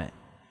vomit.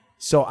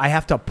 So I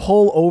have to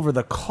pull over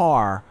the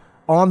car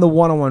on the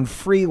 101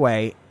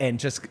 freeway and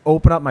just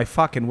open up my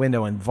fucking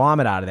window and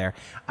vomit out of there.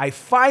 I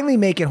finally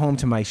make it home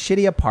to my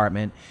shitty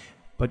apartment,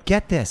 but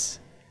get this.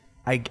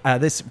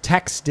 This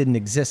text didn't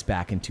exist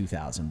back in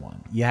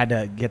 2001. You had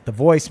to get the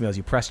voicemails.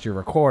 You pressed your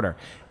recorder.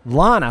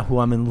 Lana, who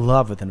I'm in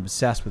love with and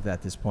obsessed with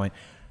at this point,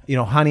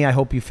 honey, I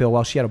hope you feel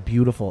well. She had a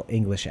beautiful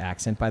English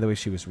accent. By the way,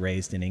 she was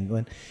raised in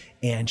England.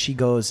 And she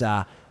goes,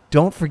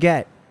 don't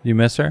forget. You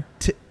miss her?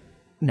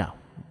 No.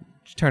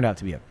 She turned out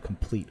to be a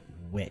complete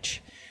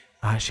witch.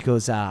 She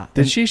goes,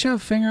 did she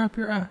shove a finger up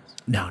your ass?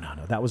 No.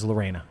 That was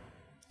Lorena.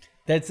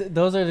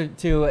 Those are the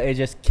two. It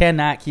just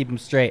cannot keep them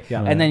straight.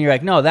 Yeah. And then you're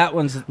like, no, that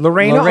one's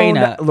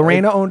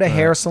Lorena owned a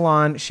hair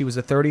salon. She was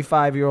a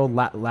 35-year-old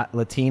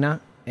Latina,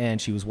 and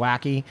she was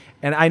wacky.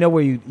 And I know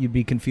where you'd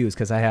be confused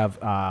because I have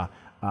a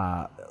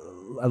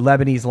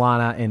Lebanese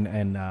Lana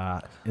and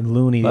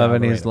Looney.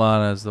 Lebanese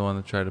Lana is the one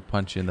that tried to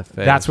punch you in the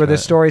face. That's where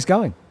this story's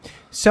going.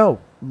 So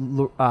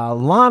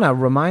Lana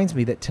reminds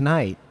me that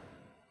tonight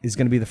is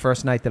going to be the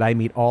first night that I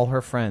meet all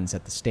her friends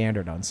at the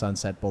Standard on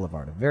Sunset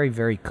Boulevard, a very,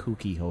 very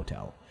kooky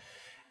hotel.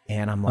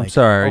 And I'm like, I'm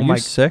sorry, are you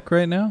sick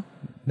right now?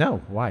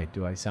 No, why?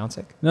 Do I sound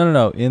sick?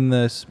 No. In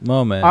this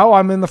moment. Oh,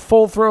 I'm in the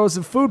full throes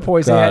of food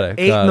poisoning at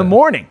 8 in the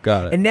morning.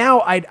 Got it. And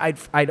now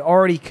I'd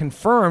already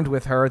confirmed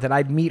with her that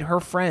I'd meet her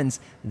friends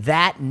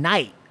that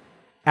night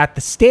at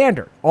the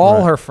Standard.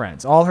 All her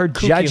friends, all her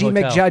Judgy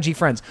McJudgy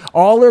friends,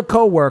 all her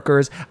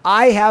coworkers.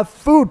 I have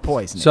food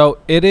poisoning. So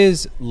it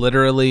is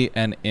literally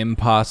an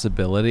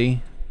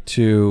impossibility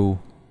to...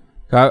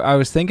 I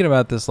was thinking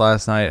about this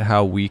last night,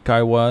 how weak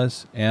I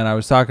was, and I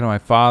was talking to my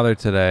father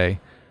today,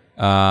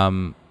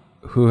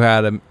 who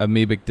had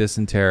amoebic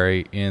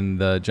dysentery in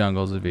the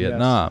jungles of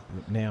Vietnam.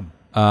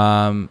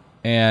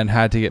 And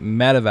had to get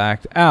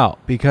medevaced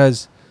out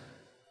because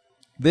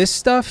this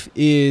stuff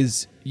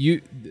is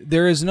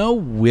there is no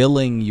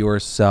willing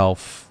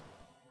yourself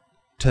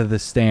to the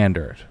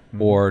Standard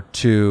or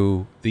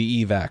to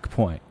the evac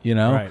point,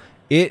 Right.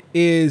 It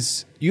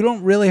is, you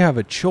don't really have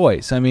a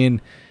choice. I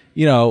mean,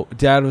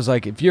 Dad was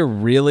like, if you're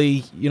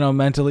really,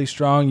 mentally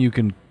strong, you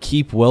can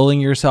keep willing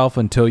yourself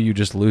until you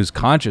just lose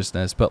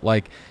consciousness. But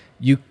like,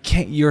 you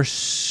can't, you're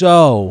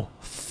so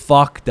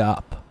fucked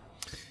up.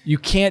 You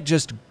can't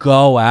just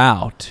go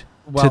out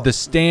to the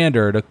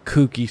Standard, a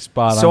kooky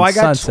spot on Sunset. So I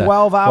got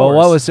 12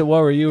 hours. Well,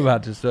 what were you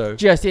about to say?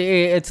 Just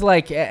it's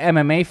like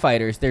MMA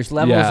fighters. There's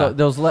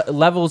levels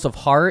levels of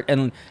heart,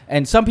 and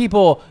some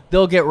people,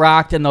 they'll get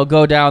rocked and they'll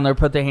go down, they'll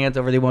put their hands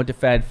over, they won't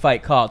defend,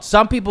 fight called.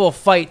 Some people will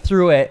fight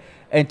through it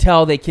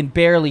until they can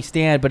barely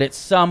stand, but at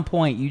some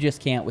point you just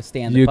can't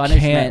withstand the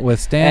punishment. You can't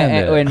withstand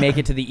it. And make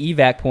it to the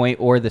evac point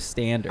or the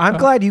Standard. I'm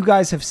glad you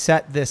guys have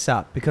set this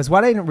up because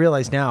what I didn't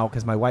realize now,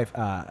 because my wife,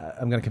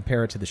 I'm going to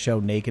compare it to the show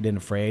Naked and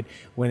Afraid,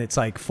 when it's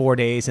like 4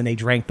 days and they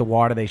drank the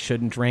water they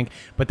shouldn't drink,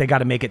 but they got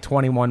to make it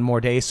 21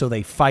 more days, so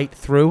they fight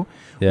through.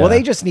 Yeah. Well,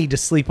 they just need to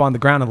sleep on the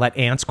ground and let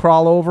ants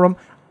crawl over them.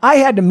 I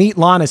had to meet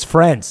Lana's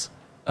friends.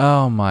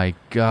 Oh my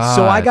God.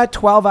 So I got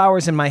 12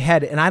 hours in my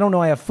head, and I don't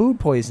know I have food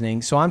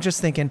poisoning, so I'm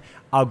just thinking,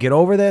 I'll get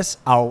over this.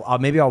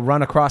 Maybe I'll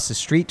run across the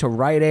street to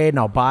Rite Aid and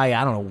I'll buy,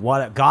 I don't know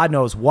what, God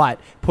knows what,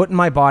 put in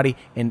my body,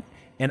 and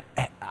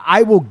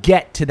I will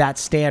get to that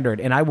Standard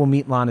and I will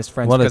meet Lana's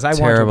friends. What because a I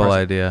terrible want to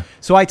idea.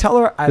 So I tell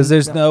her, because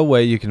there's no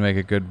way you can make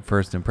a good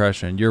first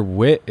impression. Your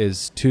wit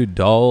is too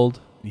dulled.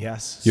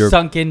 Yes. Your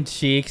sunken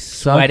cheeks,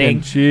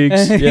 sweating.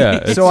 Cheeks.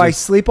 Yeah. So I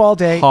sleep all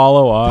day.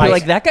 Hollow eyes. You're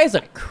like, that guy's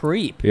a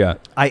creep. Yeah.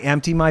 I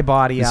empty my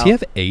body out. Does he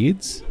have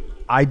AIDS?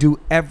 I do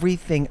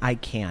everything I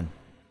can.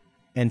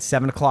 And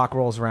 7 o'clock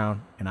rolls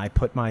around, and I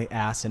put my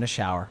ass in a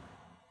shower,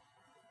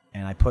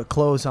 and I put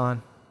clothes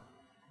on,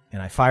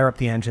 and I fire up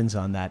the engines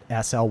on that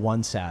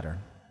SL1 Saturn,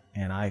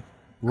 and I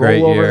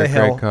roll over the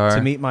hill to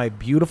meet my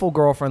beautiful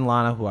girlfriend,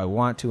 Lana, who I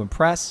want to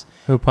impress.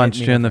 Who punched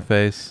you in the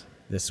face.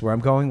 This is where I'm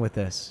going with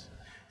this.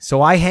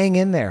 So I hang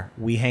in there.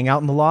 We hang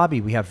out in the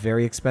lobby. We have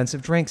very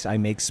expensive drinks. I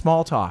make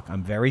small talk.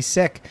 I'm very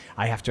sick.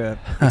 I have to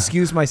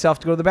excuse myself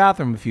to go to the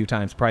bathroom a few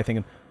times, probably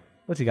thinking,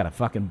 what's he got, a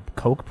fucking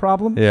coke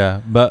problem?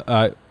 Yeah,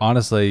 but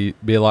honestly,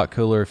 it'd be a lot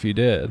cooler if you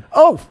did.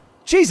 Oh,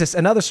 Jesus.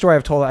 Another story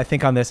I've told, I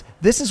think, on this.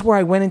 This is where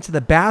I went into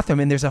the bathroom,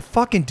 and there's a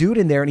fucking dude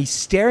in there, and he's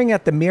staring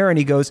at the mirror, and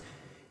he goes,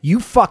 you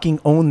fucking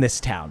own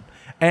this town.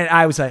 And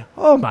I was like,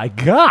 oh, my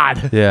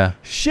God. Yeah.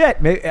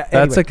 Shit. Maybe,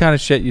 That's the kind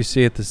of shit you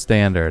see at the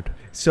Standard.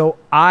 So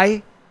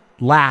I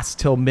last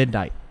till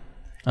midnight.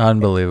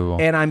 Unbelievable.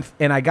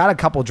 And I got a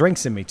couple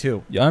drinks in me,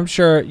 too. I'm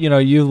sure,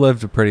 you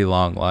lived a pretty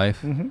long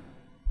life. Mm-hmm.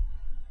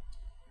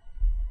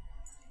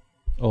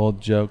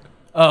 Old joke.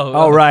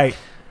 Oh, right.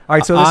 All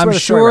right. So this I'm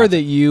sure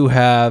that you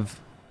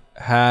have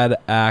had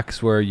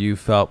acts where you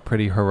felt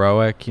pretty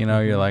heroic.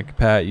 You're like,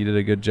 Pat, you did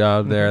a good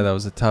job there. That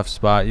was a tough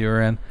spot you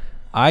were in.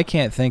 I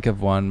can't think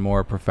of one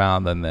more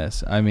profound than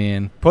this. I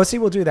mean, pussy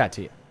will do that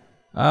to you.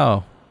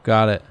 Oh,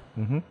 got it.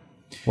 Mm-hmm.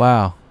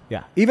 Wow.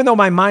 Yeah. Even though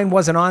my mind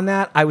wasn't on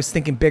that, I was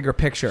thinking bigger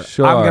picture.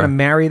 Sure. I'm going to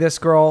marry this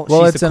girl.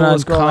 Well, She's the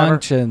coolest girl ever.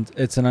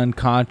 It's an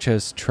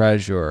unconscious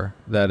treasure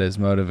that is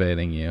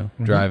motivating you,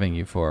 driving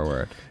you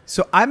forward.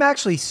 So I'm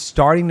actually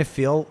starting to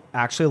feel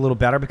actually a little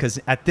better because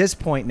at this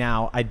point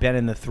now, I'd been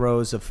in the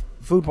throes of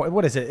food poisoning.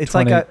 What is it? It's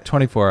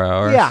 24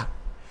 hours. Yeah.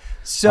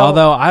 So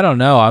although I don't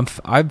know,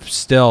 I'm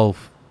still.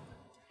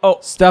 Oh,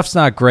 stuff's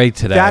not great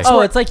today.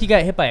 It's like you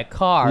got hit by a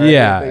car.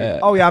 Yeah.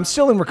 Oh yeah, I'm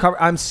still in recovery.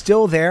 I'm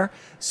still there.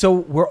 So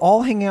we're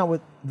all hanging out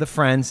with the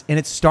friends, and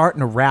it's starting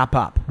to wrap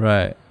up.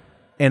 Right.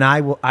 And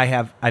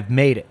I've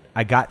made it.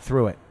 I got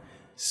through it.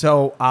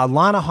 So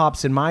Lana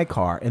hops in my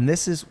car, and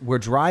we're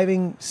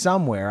driving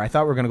somewhere. I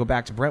thought we were going to go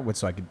back to Brentwood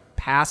so I could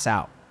pass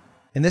out.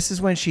 And this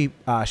is when she's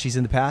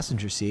in the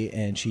passenger seat,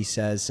 and she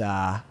says,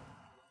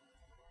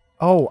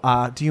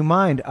 oh, do you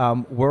mind?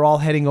 We're all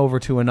heading over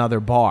to another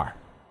bar.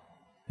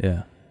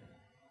 Yeah.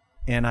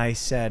 And I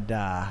said,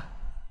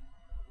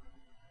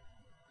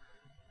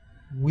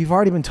 we've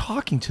already been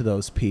talking to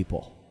those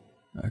people.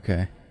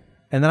 Okay.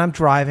 And then I'm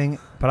driving,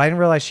 but I didn't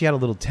realize she had a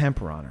little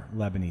temper on her,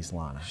 Lebanese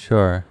Lana.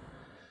 Sure.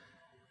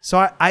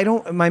 So I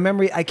don't, my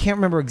memory, I can't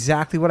remember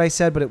exactly what I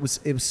said, but it was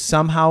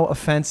somehow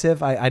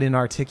offensive. I didn't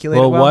articulate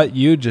it well. What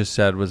you just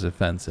said was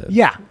offensive.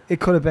 Yeah, it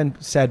could have been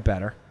said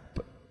better.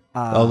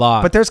 A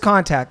lot. But there's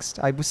context.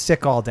 I was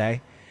sick all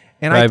day.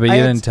 And right, but you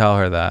didn't tell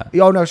her that.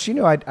 Oh, no, she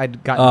knew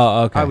I'd gotten,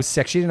 okay. I was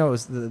sick. She didn't know it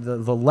was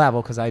the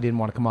level because I didn't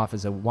want to come off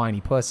as a whiny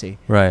pussy.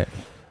 Right.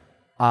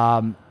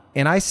 And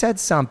I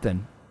said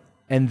something,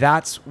 and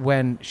that's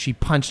when she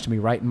punched me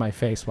right in my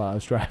face while I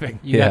was driving.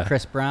 You got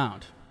Chris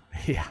Brown.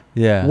 Yeah.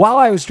 Yeah. While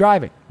I was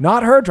driving,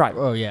 not her driving.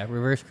 Oh, yeah,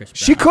 reverse Chris Brown.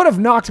 She could have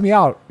knocked me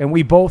out, and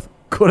we both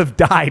could have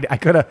died. I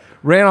could have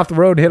ran off the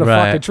road and hit a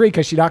fucking tree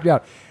because she knocked me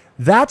out.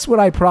 That's what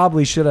I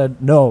probably should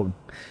have known.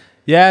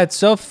 Yeah, it's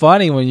so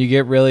funny when you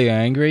get really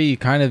angry, you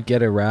kind of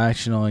get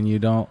irrational and you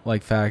don't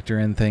like factor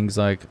in things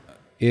like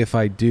if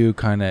I do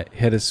kind of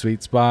hit a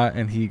sweet spot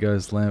and he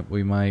goes limp,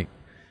 we might,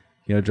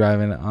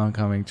 drive into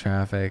oncoming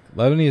traffic.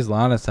 Lebanese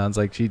Lana sounds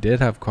like she did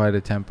have quite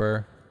a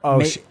temper.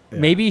 Oh,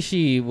 maybe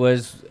she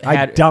was.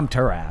 I dumped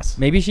her ass.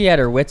 Maybe she had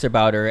her wits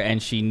about her,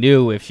 and she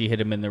knew if she hit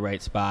him in the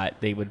right spot,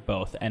 they would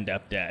both end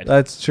up dead.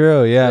 That's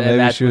true. Yeah, And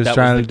maybe she was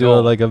trying to do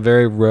like a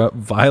very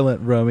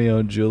violent Romeo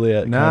and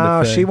Juliet. No, kind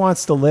of thing. she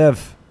wants to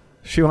live.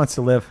 She wants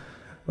to live.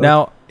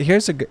 Now,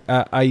 here's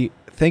I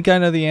think I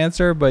know the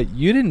answer, but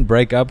you didn't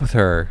break up with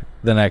her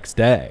the next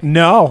day.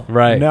 No.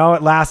 Right. No,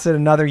 it lasted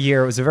another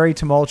year. It was a very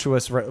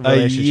tumultuous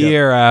relationship. A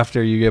year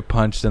after you get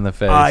punched in the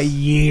face. A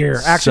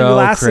year. Actually, So it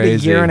lasted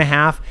crazy. a year and a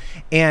half.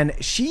 And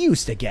she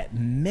used to get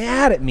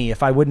mad at me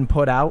if I wouldn't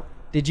put out.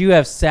 Did you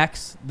have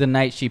sex the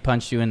night she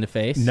punched you in the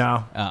face?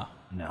 No. Oh.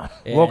 No.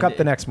 And Woke up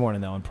the next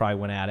morning, though, and probably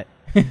went at it.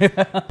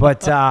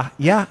 But,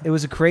 yeah, it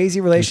was a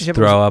crazy relationship.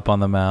 Throw up on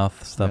the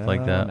mouth, stuff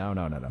like that. No.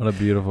 What a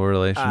beautiful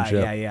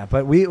relationship. Yeah.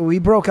 But we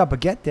broke up.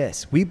 But get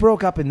this. We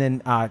broke up, and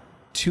then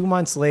 2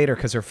 months later,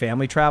 because her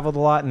family traveled a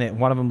lot, and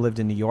one of them lived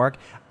in New York,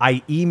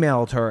 I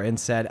emailed her and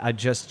said, I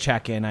just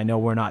check in. I know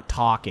we're not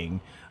talking,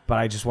 but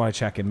I just want to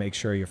check and make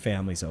sure your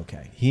family's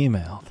okay. He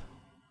emailed.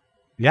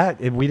 Yeah,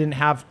 we didn't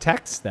have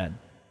texts then.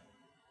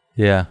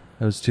 Yeah,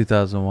 it was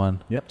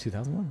 2001. Yep,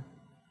 2001.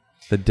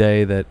 The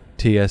day that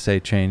TSA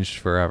changed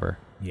forever.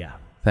 Yeah.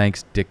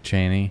 Thanks, Dick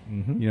Cheney.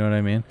 Mm-hmm. You know what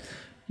I mean?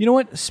 You know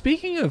what?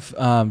 Speaking of,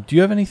 do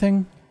you have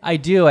anything? I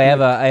do. I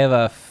have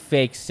a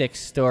fake sick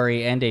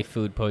story and a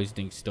food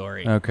poisoning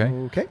story. Okay.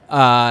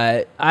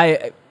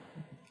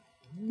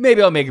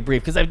 Maybe I'll make it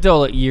brief because I've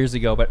told it years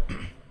ago, but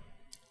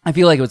I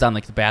feel like it was on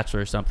like The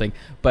Bachelor or something.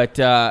 But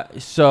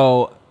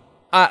so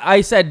I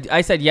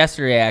said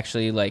yesterday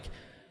actually, like,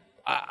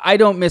 I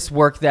don't miss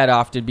work that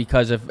often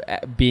because of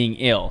being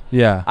ill.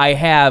 Yeah. I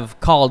have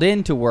called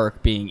in to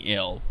work being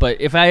ill, but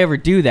if I ever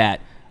do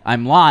that,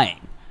 I'm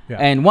lying. Yeah.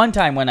 And one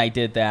time when I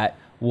did that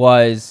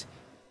was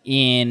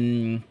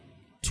in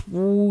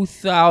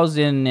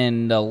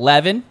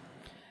 2011,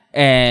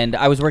 and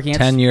I was working at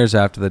 10 years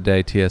after the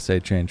day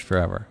TSA changed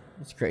forever.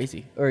 It's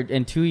crazy. Or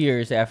in 2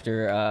 years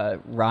after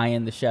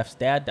Ryan, the chef's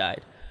dad,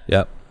 died.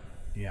 Yep.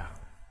 Yeah.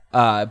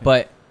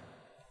 But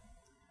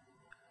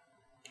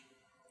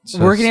So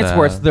working at sad.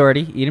 Sports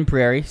Authority, Eden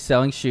Prairie,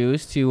 selling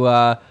shoes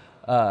to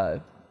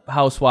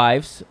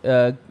housewives.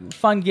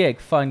 Fun gig.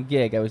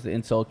 I was the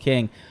insult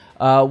king.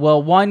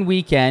 Well, one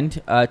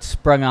weekend, it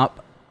sprung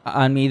up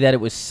on me that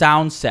it was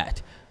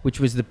Soundset, which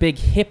was the big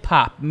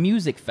hip-hop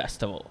music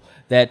festival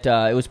that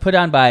it was put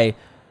on by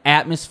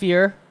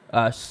Atmosphere,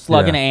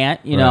 Slug and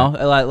Ant. You know,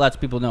 lots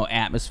of people know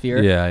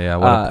Atmosphere. Yeah.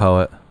 What a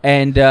poet.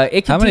 And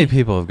how many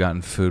people have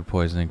gotten food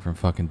poisoning from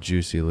fucking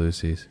Juicy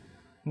Lucy's?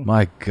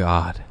 My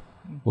God.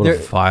 What a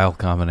vile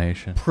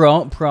combination.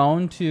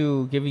 Prone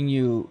to giving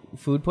you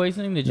food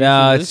poisoning?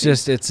 No, it's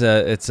just it's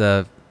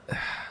a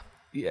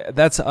yeah,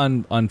 that's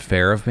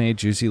unfair of me.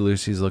 Juicy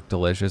Lucy's look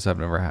delicious. I've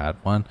never had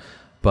one,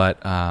 but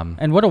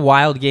and what a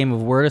wild game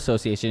of word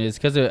association. It's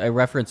because I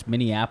referenced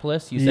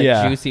Minneapolis. You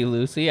said Juicy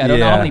Lucy. I don't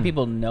know how many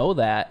people know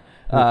that.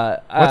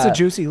 What's a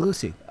Juicy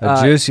Lucy?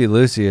 A Juicy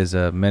Lucy is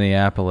a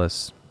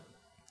Minneapolis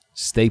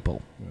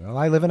staple. Well,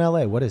 I live in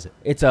LA. What is it?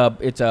 It's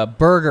a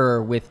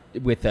burger with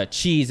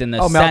cheese in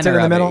the center. Melted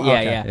in the middle? Of it.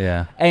 Yeah, Okay.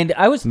 yeah. And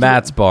I was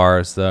Matt's Bar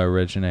is the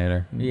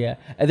originator. Yeah.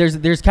 And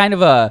there's kind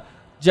of a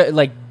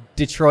like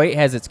Detroit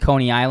has its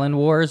Coney Island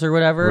Wars or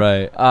whatever.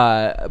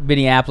 Right.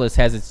 Minneapolis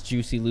has its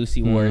Juicy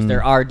Lucy Wars.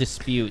 There are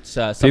disputes.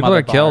 Some People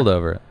are bar. killed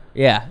over it.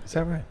 Yeah. Is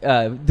that right?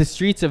 The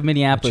streets of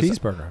Minneapolis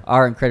cheeseburger.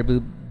 are incredibly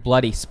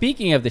bloody.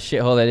 Speaking of the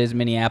shithole that is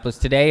Minneapolis,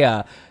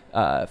 today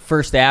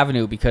First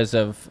Avenue, because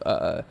of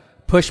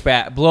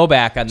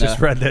blowback on Just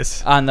read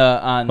this. on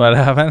What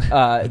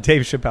happened?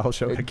 Dave Chappelle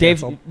show got Dave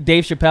canceled.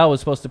 Chappelle was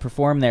supposed to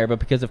perform there, but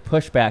because of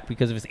pushback,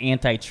 because of his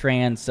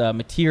anti-trans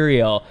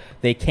material,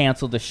 they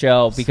canceled the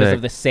show because Sick.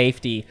 of the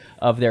safety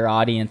of their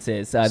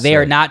audiences. They Sick.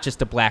 are not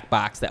just a black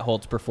box that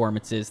holds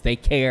performances. They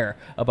care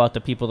about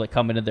the people that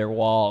come into their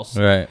walls.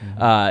 Right.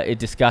 It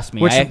disgusts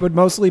me. Which would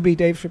mostly be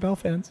Dave Chappelle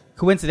fans.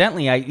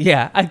 Coincidentally,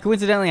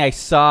 I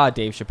saw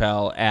Dave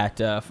Chappelle at.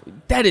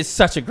 That is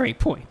such a great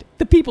point.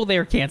 The people they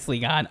are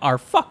canceling on are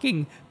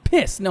fucking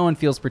pissed. No one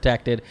feels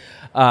protected.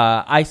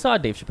 I saw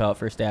Dave Chappelle at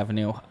First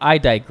Avenue. I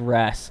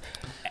digress.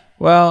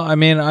 Well, I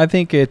mean, I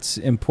think it's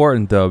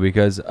important, though,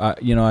 because,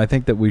 I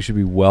think that we should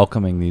be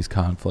welcoming these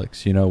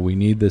conflicts. We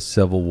need this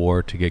civil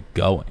war to get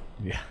going.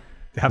 Yeah,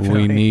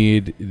 definitely. We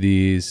need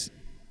these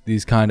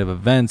kind of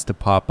events to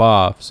pop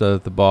off so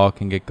that the ball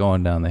can get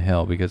going down the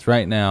hill. Because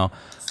right now,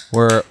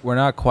 we're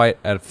not quite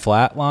at a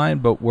flat line,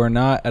 but we're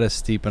not at a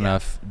steep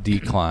enough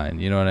decline.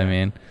 You know what I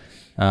mean?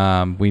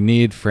 We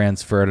need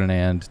Franz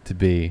Ferdinand to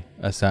be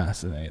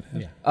assassinated.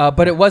 Yeah.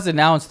 But it was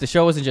announced the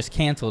show wasn't just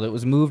canceled; it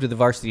was moved to the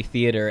Varsity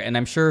Theater, and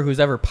I'm sure whose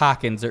ever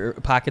pockets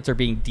are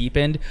being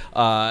deepened.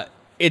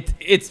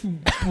 It's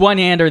one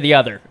hand or the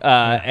other,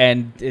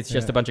 and it's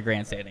just a bunch of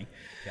grandstanding.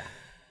 Yeah.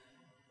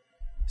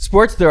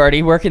 Sports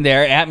Authority, working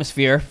there,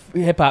 Atmosphere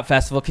Hip Hop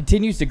Festival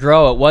continues to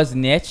grow. It was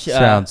niche.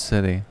 Sound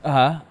City.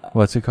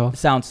 What's it called?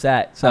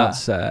 Soundset.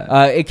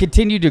 Soundset. It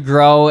continued to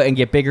grow and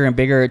get bigger and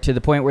bigger to the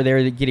point where they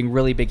were getting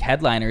really big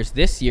headliners.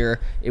 This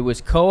year, it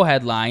was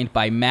co-headlined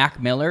by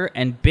Mac Miller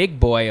and Big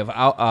Boy of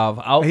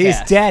Outkast.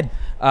 He's dead.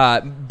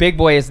 Big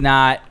Boy is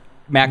not.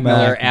 Mac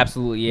Miller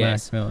absolutely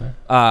is. Mac Miller.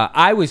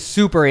 I was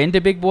super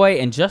into Big Boy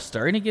and just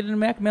starting to get into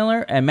Mac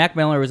Miller. And Mac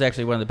Miller was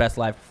actually one of the best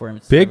live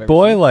performances. Big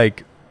Boy,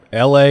 like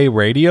L.A.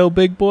 radio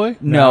Big Boy?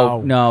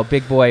 No,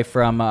 Big Boy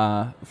from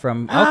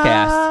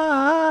Outkast.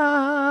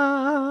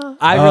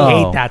 I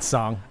really hate that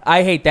song.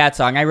 I hate that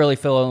song. I really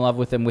fell in love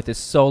with him with his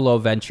solo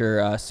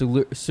venture,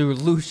 Sir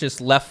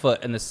Lucius Left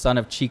Foot and the Son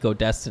of Chico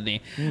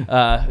Destiny.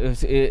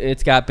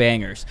 It's got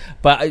bangers.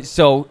 But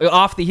so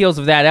off the heels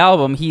of that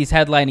album, he's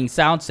headlining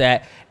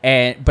Soundset.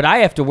 But I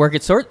have to work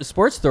at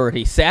Sports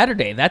Authority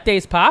Saturday. That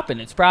day's popping.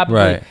 It's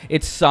probably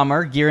it's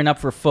summer, gearing up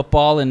for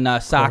football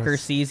and soccer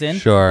season.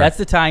 Sure, that's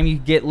the time you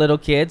get little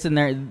kids and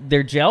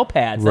their gel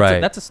pads.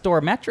 That's a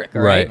store metric.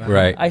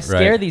 Right. I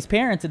scare these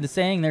parents into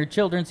saying their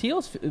children's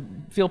heels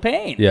feel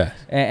pain. Yeah,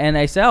 and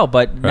I sell,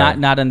 but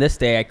not on this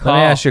day. I call. Let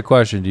me ask you a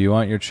question. Do you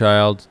want your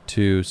child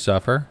to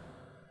suffer?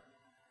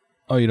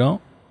 Oh, you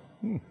don't?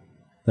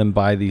 Then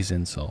buy these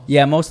insoles.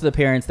 Yeah, most of the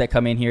parents that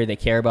come in here, they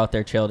care about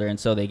their children,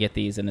 so they get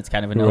these, and it's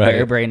kind of a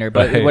no-brainer.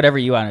 But whatever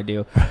you want to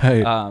do,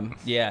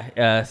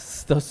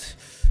 those.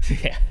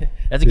 Yeah,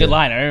 that's a good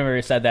line. I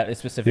never said that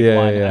specific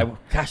line.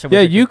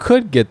 Yeah. You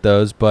could get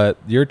those, but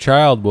your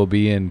child will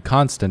be in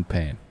constant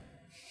pain.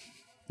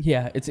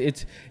 Yeah,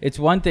 it's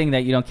one thing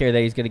that you don't care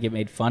that he's going to get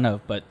made fun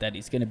of, but that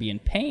he's going to be in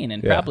pain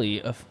and probably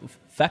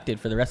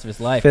affected for the rest of his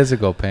life.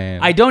 Physical pain.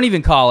 I don't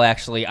even call,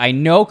 actually. I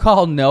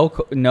no-call,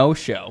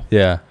 no-show.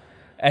 Yeah.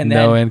 And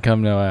no then,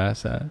 income, no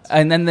assets.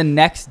 And then the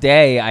next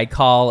day, I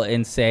call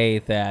and say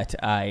that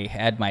I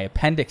had my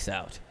appendix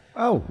out.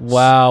 Oh.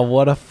 Wow,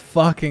 what a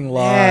fucking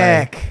lie.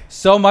 Nick.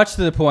 So much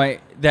to the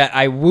point that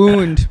I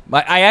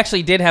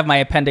actually did have my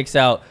appendix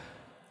out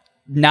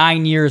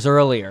 9 years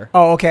earlier.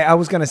 Oh, okay. I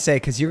was gonna say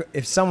because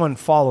if someone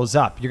follows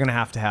up, you're gonna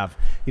have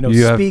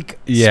speak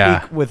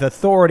with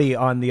authority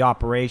on the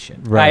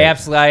operation. Right.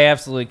 I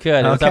absolutely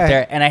could. I was up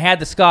there, and I had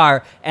the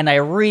scar, and I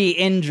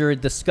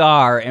re-injured the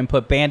scar and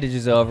put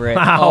bandages over it.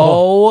 Wow.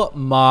 Oh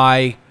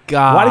my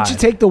God! Why did you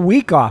take the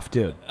week off,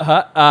 dude?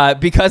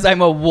 Because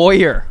I'm a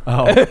warrior.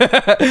 Oh.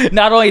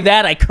 Not only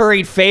that, I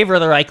curried favor.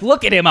 They're like,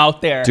 look at him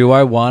out there. Do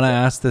I want to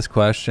ask this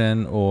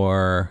question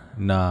or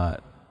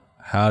not?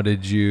 How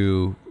did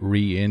you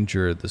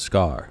re-injure the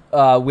scar?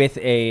 With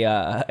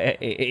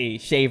a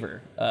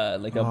shaver,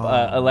 like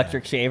a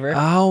electric shaver.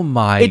 Oh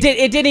my! It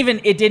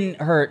didn't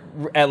hurt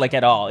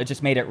at all. It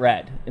just made it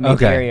red. It made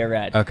the area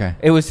red. Okay.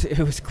 It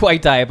was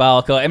quite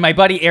diabolical. And my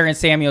buddy Aaron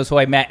Samuels, who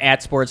I met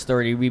at Sports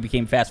Authority, we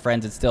became fast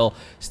friends and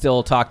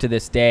still talk to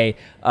this day.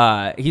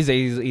 He's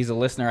a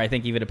listener, I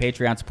think, even a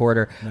Patreon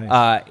supporter.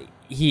 Nice.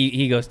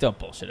 He goes, don't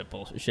bullshit a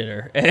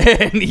bullshitter.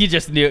 And he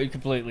just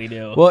completely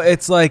knew. Well,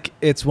 it's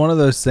one of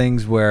those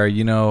things where,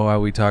 you know how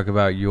we talk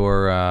about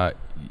your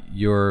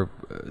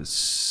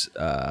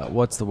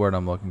what's the word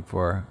I'm looking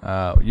for?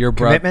 Your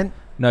commitment?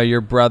 No,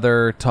 your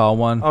brother, tall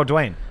one. Oh,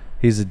 Dwayne.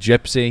 He's a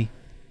gypsy.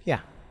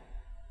 Yeah.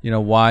 You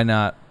know, why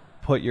not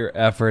put your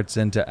efforts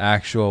into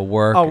actual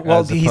work? Oh,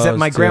 well,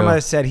 my grandmother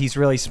said he's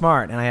really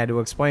smart, and I had to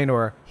explain to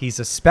her he's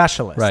a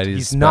specialist. Right,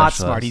 he's not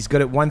smart. He's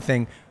good at one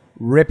thing.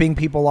 ripping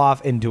people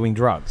off and doing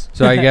drugs.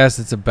 So I guess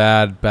it's a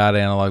bad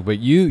analog, but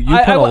you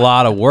put a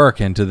lot of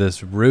work into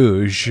this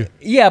Rouge.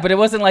 Yeah, but it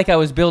wasn't like I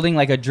was building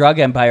like a drug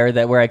empire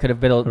where I could have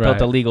built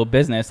a legal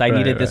business. I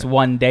needed this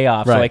one day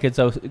off so I could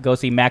go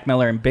see Mac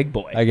Miller and Big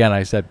Boy. Again,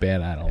 I said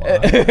bad analog.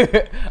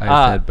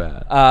 I said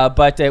bad.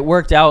 But it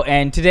worked out,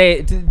 and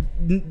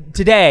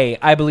today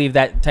I believe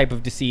that type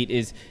of deceit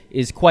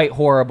is quite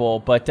horrible.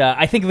 But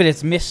I think of it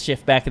as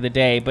mischief back in the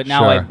day. But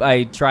now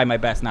I try my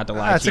best not to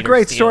lie. That's a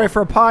great story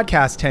for a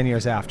podcast 10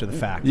 years after the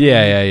fact.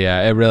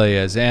 Yeah. It really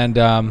is. And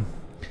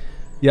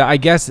I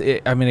guess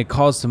it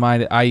calls to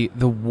mind.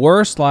 The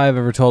worst lie I've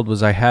ever told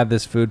was I had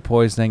this food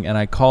poisoning and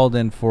I called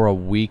in for a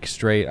week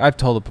straight. I've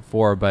told it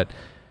before, but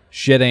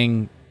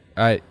shitting.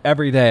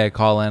 Every day I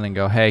call in and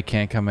go, hey,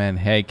 can't come in.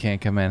 Hey, can't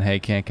come in. Hey,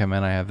 can't come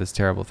in. I have this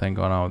terrible thing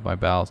going on with my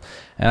bowels.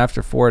 And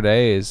after 4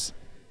 days,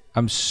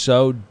 I'm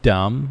so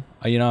dumb.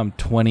 I'm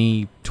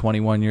 20,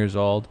 21 years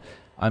old.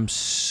 I'm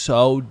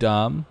so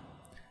dumb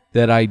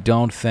that I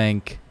don't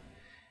think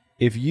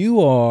if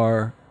you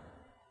are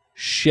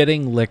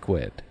shitting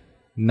liquid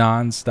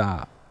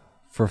nonstop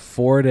for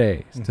 4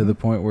 days to the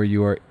point where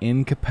you are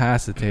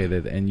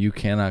incapacitated and you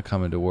cannot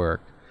come into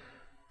work,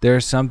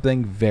 there's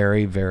something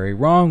very, very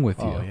wrong with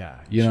you. Oh,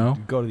 yeah. You know?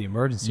 Go to the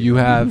emergency room. You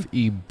have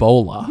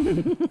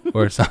Ebola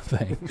or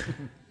something.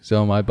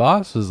 So my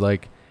boss was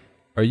like,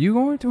 are you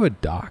going to a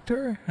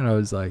doctor? And I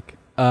was like,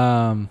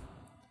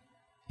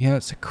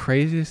 it's the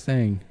craziest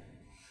thing.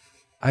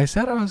 I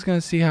said I was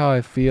going to see how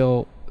I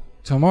feel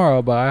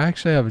tomorrow, but I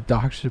actually have a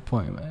doctor's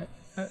appointment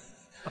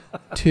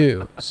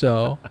too.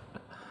 So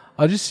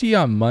I'll just see you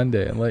on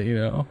Monday and let you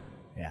know.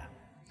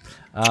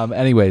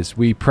 Anyways,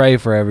 we pray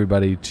for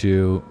everybody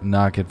to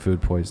not get food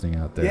poisoning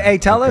out there. Hey,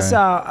 tell us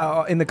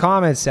in the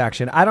comments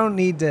section. I don't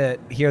need to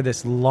hear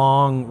this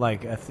long,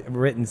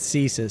 written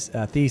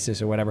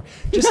thesis or whatever.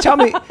 Just tell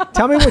me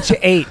what you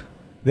ate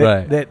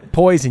that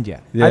poisoned you. I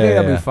think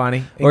that'd be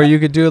funny. Or you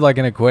could do like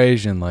an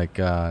equation, like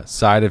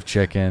side of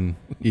chicken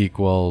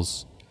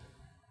equals.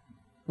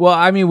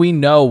 Well, we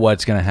know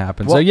what's going to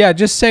happen. So,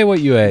 just say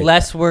what you ate.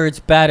 Less words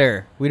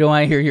better. We don't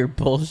want to hear your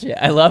bullshit.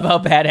 I love how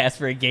badass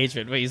for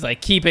engagement, but he's like,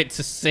 keep it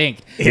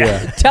succinct.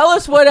 Yeah. Tell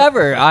us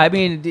whatever.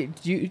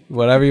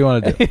 Whatever you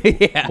want to do.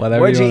 Yeah.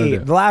 Whatever you want to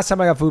do. The last time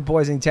I got food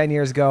poisoning 10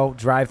 years ago,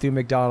 drive-through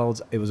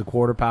McDonald's, it was a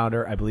quarter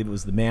pounder. I believe it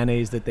was the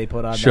mayonnaise that they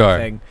put on that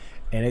thing.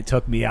 And it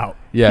took me out.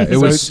 Yeah, it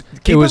was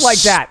like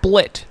that.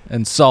 Split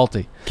and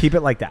salty. Keep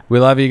it like that. We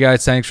love you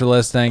guys. Thanks for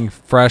listening.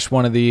 Fresh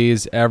one of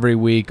these every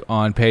week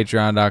on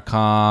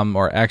patreon.com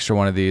or extra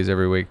one of these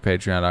every week,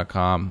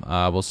 patreon.com.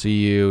 We'll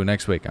see you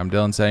next week. I'm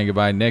Dylan saying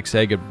goodbye. Nick,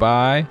 say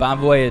goodbye. Bon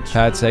voyage.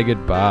 Pat, say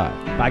goodbye.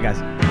 Bye,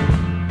 guys.